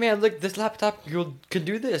 Hey man, look, this laptop can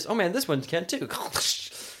do this. Oh man, this one can too.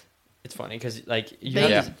 It's funny because like you have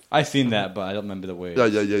Yeah. this I've seen that, but I don't remember the words.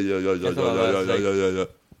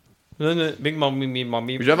 Big mommy, me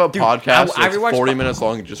mommy. We should have a Dude, podcast I that's rewatched 40 minutes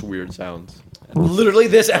long, just weird sounds. literally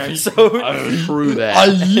this episode. True that.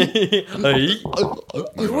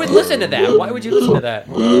 Who would listen to that? Why would you listen to that?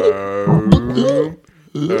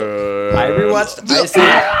 I rewatched Ice Age.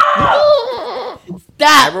 I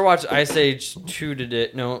That rewatched Ice Age 2 today.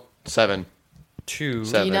 No, 7. 2.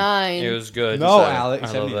 7. 9. It was good. No, Seven. Alex, I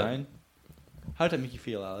love 79. How did that make you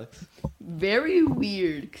feel, Alex? Very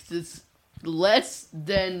weird because it's less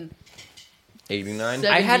than 89.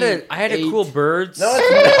 I had a 78. cool bird. No,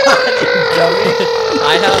 it's not.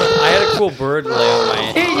 I had a cool bird lay on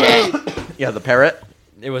my. Yeah, the parrot.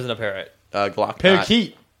 It wasn't a parrot. Glock.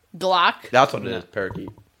 Parakeet. Glock. That's what it is. Parakeet.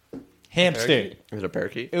 Hamster. Parakeet? Is it a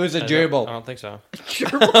parakeet? It was a I gerbil. don't think so.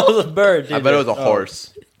 It was a bird. Dude. I bet it was a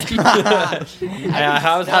horse. Yeah,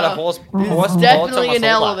 how's had a horse? Horse It's definitely an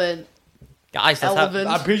elephant. Guys, that's Elephant.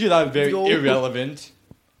 I'm pretty sure that was very Yo. irrelevant.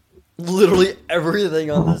 literally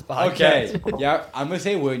everything on this podcast. Okay, yeah, I'm gonna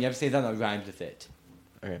say a word and you have to say something that rhymes with it.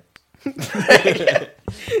 Okay.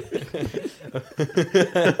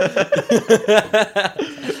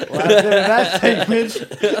 That segment.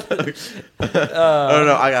 Oh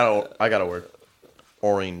no, I got a word.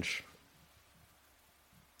 Orange.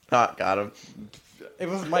 Ah, got him. It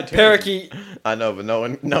was my turn. Parakeet. I know, but no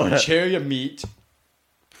one. Cherry of meat.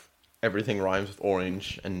 Everything rhymes with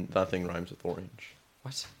orange, and nothing rhymes with orange.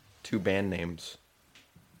 What? 2 band names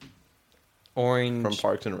Orange. from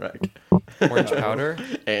Parks and Rec. Orange powder.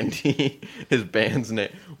 And his band's name.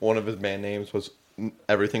 One of his band names was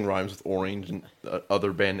Everything Rhymes with Orange, and the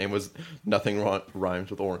other band name was Nothing Rhymes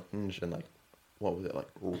with Orange, and like, what was it, like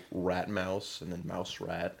Rat Mouse, and then Mouse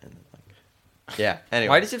Rat, and then like, yeah. Anyway,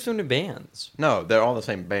 Why does he have so many bands? no, they're all the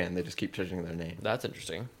same band. They just keep changing their name. That's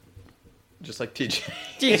interesting. Just like TJ.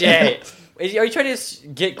 TJ, are you trying to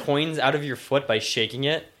get coins out of your foot by shaking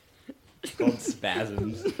it? It's called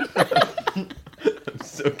spasms. I'm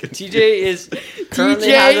so confused. TJ is currently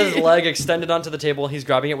TJ. has his leg extended onto the table. He's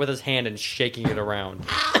grabbing it with his hand and shaking it around.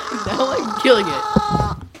 Now I'm killing it.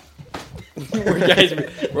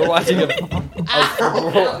 We're watching a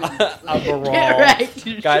brawl. Get wrecked,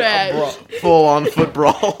 you Guys, a trash. brawl. Full on foot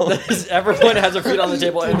brawl. Everyone has their feet on the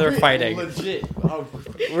table and they're fighting. Legit.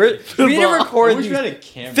 We need to I record wish we these had a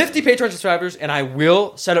camera. 50 Patreon subscribers, and I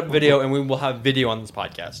will set up video, and we will have video on this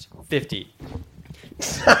podcast. 50.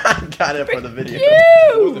 Got it for the video.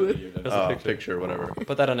 Ew. That's a picture. Picture, whatever.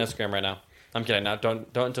 Put that on Instagram right now. I'm kidding. Now, don't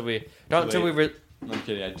until we I'm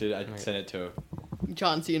kidding. I sent it to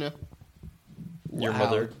John Cena. your Wow,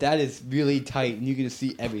 mother. That is really tight, and you can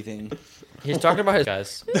see everything. He's talking about his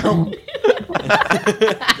guys.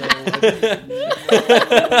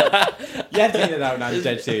 Yeah, take that out. No, I'm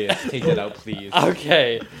dead serious. Take that out, please.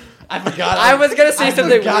 Okay. I forgot. I was gonna say something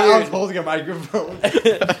weird. I was holding a microphone.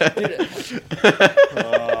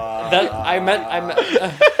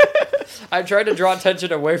 I tried to draw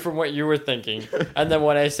attention away from what you were thinking, and then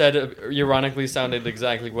what I said ironically sounded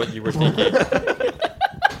exactly what you were thinking.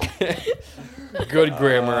 Good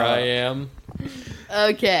grammar, I am.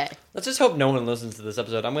 Okay. Let's just hope no one listens to this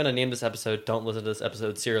episode. I'm gonna name this episode "Don't Listen to This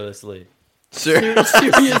Episode Seriously."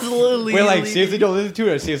 Seriously. Wait, like seriously, don't listen to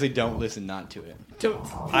it, or seriously, don't listen not to it.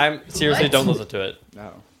 I'm seriously What? don't listen to it.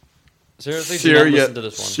 No. Seriously, do not listen to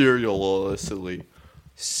this one. Serialously.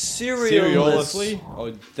 Seriously?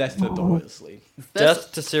 Oh, that's the dolorously.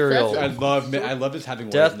 Death to cereal. I love just having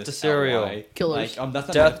words Death in this to cereal. LY. Killers. Like, that's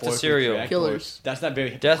not Death to metaphorically cereal. correct, Killers. or that's not very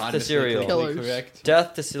Death to hypothetically cereal. politically Killers. correct.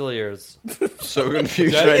 Death to Celiars. So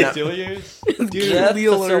confused Death right to now. Celiars? Death Dude, to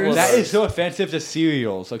Wheelers. Celiars. that is so offensive to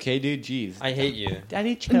cereals, okay, dude? Jeez. I hate you.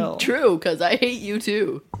 Daddy, chill. True, because I hate you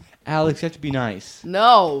too. Alex, you have to be nice.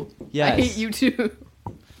 No. Yes. I hate you too.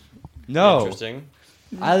 No. Interesting.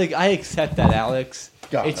 I accept that, Alex.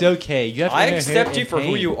 Got It's him. okay. You have to I inherit accept you in for who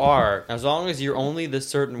pain. you are, as long as you're only this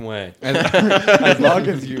certain way. As long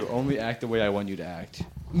as you only act the way I want you to act.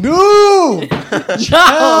 No!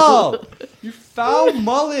 No. You foul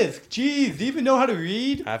mollusk. Jeez, do you even know how to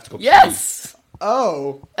read? I have to go. Yes.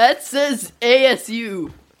 Oh. That says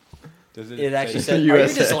ASU. Does Pee. It actually said,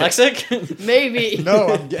 USA. "Are you dyslexic?" Maybe. No,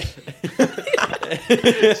 I'm gay.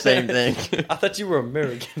 Same thing. I thought you were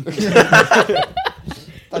American.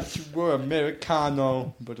 Thought you were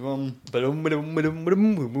Americano, but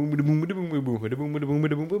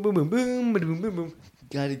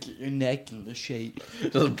gotta get your neck in the shape.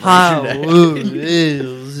 Just break your neck.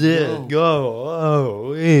 is it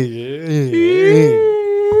go?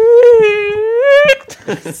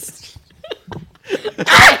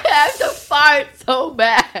 I have to fart so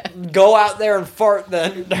bad. Go out there and fart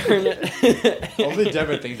then. Darn it. Only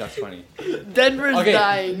Denver thinks that's funny. Denver's Okay,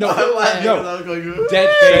 dying. no, so bad. no.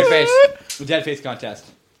 Dead face. Dead face contest.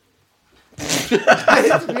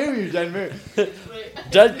 I swear you, Denver.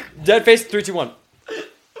 Dead face. 3, 2, 1.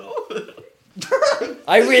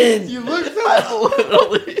 I win. You look so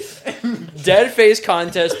Dead face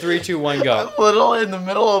contest. 3, 2, 1, go. Literally in the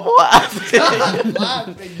middle of laughing.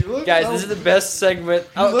 laughing. You look Guys, so, this is the best segment.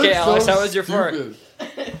 you look Okay, so Alex, how was your fart? stupid.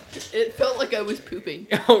 It felt like I was pooping.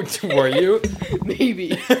 Oh, were you? Maybe.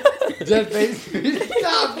 Dead face.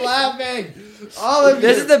 Stop laughing. All of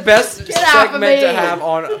This you. is the best Get off of segment to me. have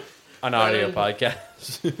on an audio podcast.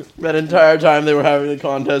 That entire time they were having the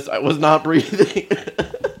contest, I was not breathing.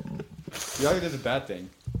 You already did a bad thing.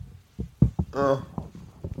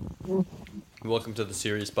 Welcome to the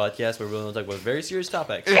serious podcast where we're going to talk about very serious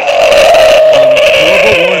topics. Global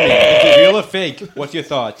warming. Is it real or fake? What's your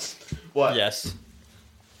thoughts? What? Yes.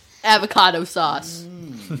 Avocado sauce.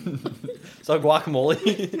 So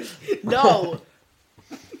guacamole. No.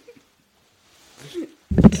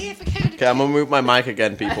 Okay, I'm gonna mute my mic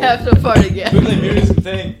again, I people. have to fart again. Quickly, here's the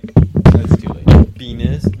thing. That's too late.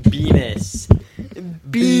 Venus. Venus.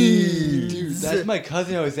 Dude, that's my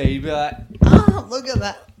cousin Jose. He'd be like, oh, look at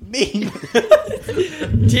that bean.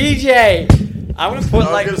 TJ. I'm gonna put I was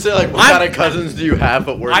like. gonna say, like, what kind of cousins do you have?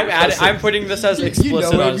 But we're I'm putting this as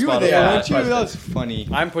explicit on you were there, Spotify. weren't you? That was funny.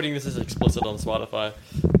 I'm putting this as explicit on Spotify.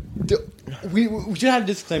 We should have a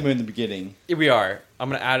disclaimer in the beginning. We are. I'm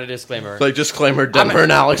gonna add a discllmer. Like, disclaimer: Denver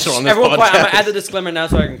and Alex are on this Everyone podcast. quiet. I'm gonna add the disclaimer now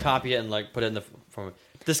so I can copy it and like put it in the form.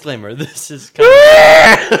 Disclaimer: this is kind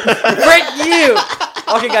of break you.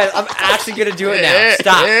 Okay, guys, I'm actually gonna do it now.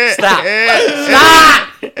 Stop!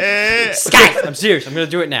 Guys, I'm serious. I'm gonna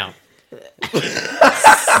do it now.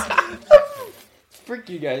 Frick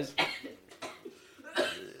you guys.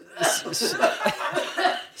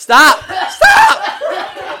 Stop!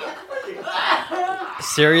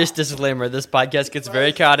 Serious disclaimer: this podcast gets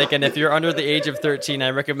very chaotic, and if you're under the age of 13, I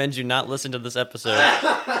recommend you not listen to this episode.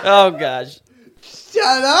 Oh gosh.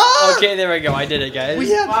 Shut up! Okay, there we go. I did it, guys.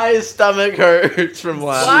 My stomach hurts from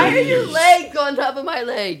laughing. Why are your legs on top of my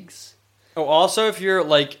legs? Oh, also, if you're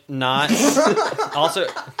like not, also,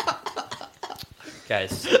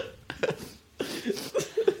 guys,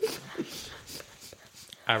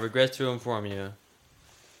 I regret to inform you.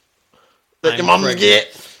 That your mom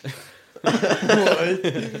get.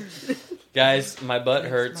 Guys, my butt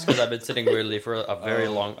hurts because I've been sitting weirdly for a very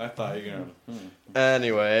long. I thought you were gonna.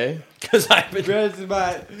 Anyway, Because I've been Bread's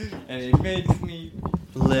my, and it makes me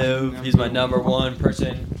live. He's my number one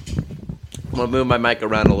person. I'm gonna move my mic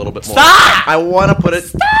around a little bit more. Stop! I want to put it.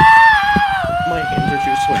 Stop! My hands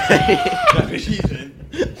are too sweaty.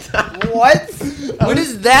 What? What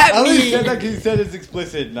does that I only said mean? that because he said it's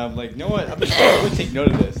explicit, and I'm like, you know what? I'm going to take note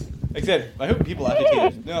of this. Except, I hope people actually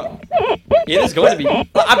take it. No. It is going to be. I'm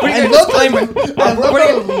putting I a love disclaimer. I love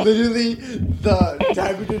how literally the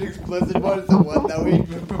time we did explicit one is the one that we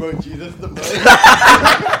promote Jesus the most.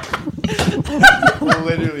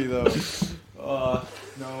 Literally though.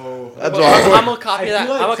 No. That's Well, awkward. I'm gonna copy I that.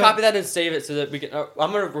 feel like I'm gonna some- copy that and save it so that we can.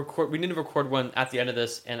 I'm gonna record. We need to record one at the end of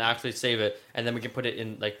this and actually save it, and then we can put it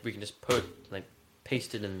in. Like we can just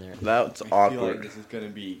paste it in there. That's I feel like awkward this is gonna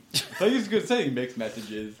be. So you're just gonna say mixed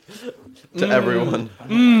messages. to everyone.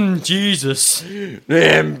 Jesus.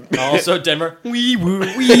 Damn. Also, Denver. Wee woo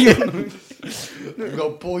wee. I'm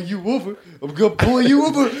gonna pull you over. I'm gonna pull you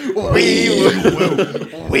over. Wee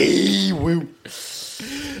woo. Wee woo.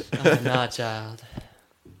 I'm not a child.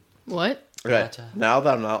 What? Okay, Gotcha. now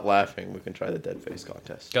that I'm not laughing, we can try the dead face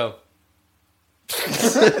contest. Go.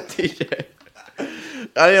 DJ.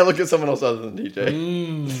 I need to look at someone else other than DJ.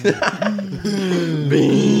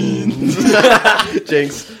 Beans.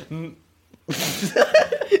 Jinx.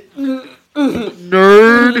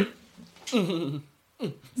 Nerd.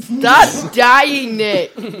 Stop dying,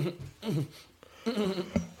 Nick.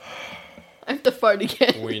 I have to fart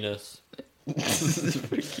again. Weenus.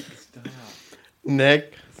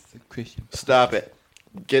 Nick, stop it.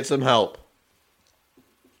 Get some help.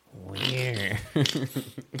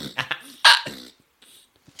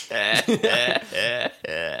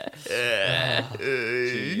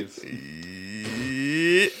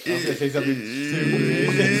 Jeez. I was gonna say something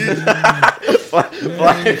stupid.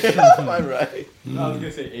 Am I right? I was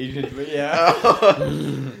gonna say Asian, but yeah.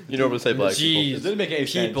 You normally say black people. It doesn't make any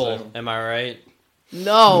People, sense. am I right?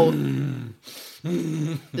 No.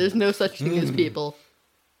 There's no such thing as people.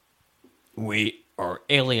 We are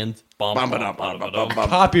aliens. Bum, Bum, bum, ba-dum, bum, bum, bum, bum, bum.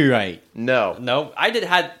 Copyright. No. No, I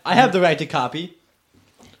have the right to copy.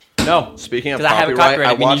 No. Speaking of 'Cause I have a copyright,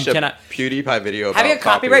 I copyright, meaning watched you a cannot- PewDiePie video about Having a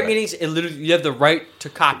copyright means it literally you have the right to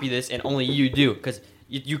copy this, and only you do because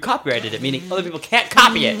you copyrighted it, meaning other people can't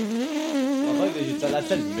copy it. That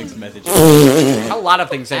said mixed messages. A lot of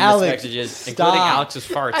things say Alex, messages, including stop. Alex's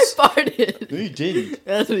farts. I farted. No, you didn't.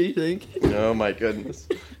 That's what you think. Oh my goodness.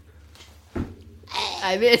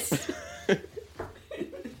 I missed.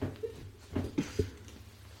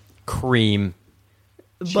 Cream.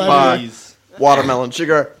 Butter. Jeez. Watermelon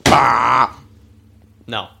sugar. Bah!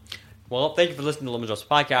 No. Well, thank you for listening to Lemon Drops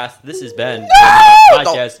Podcast. This has been Don't,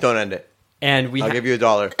 podcast, don't end it. and we I'll give you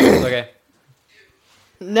 $1. okay.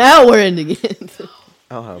 Now we're ending it.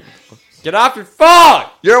 I'll have. Get off your phone.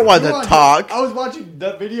 You're one to talk. I was watching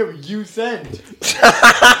the video you sent.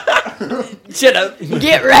 Shut up.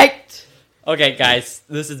 Get right. Okay, guys,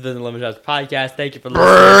 this has been the Lemon Drops Podcast. Thank you for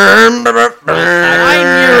listening.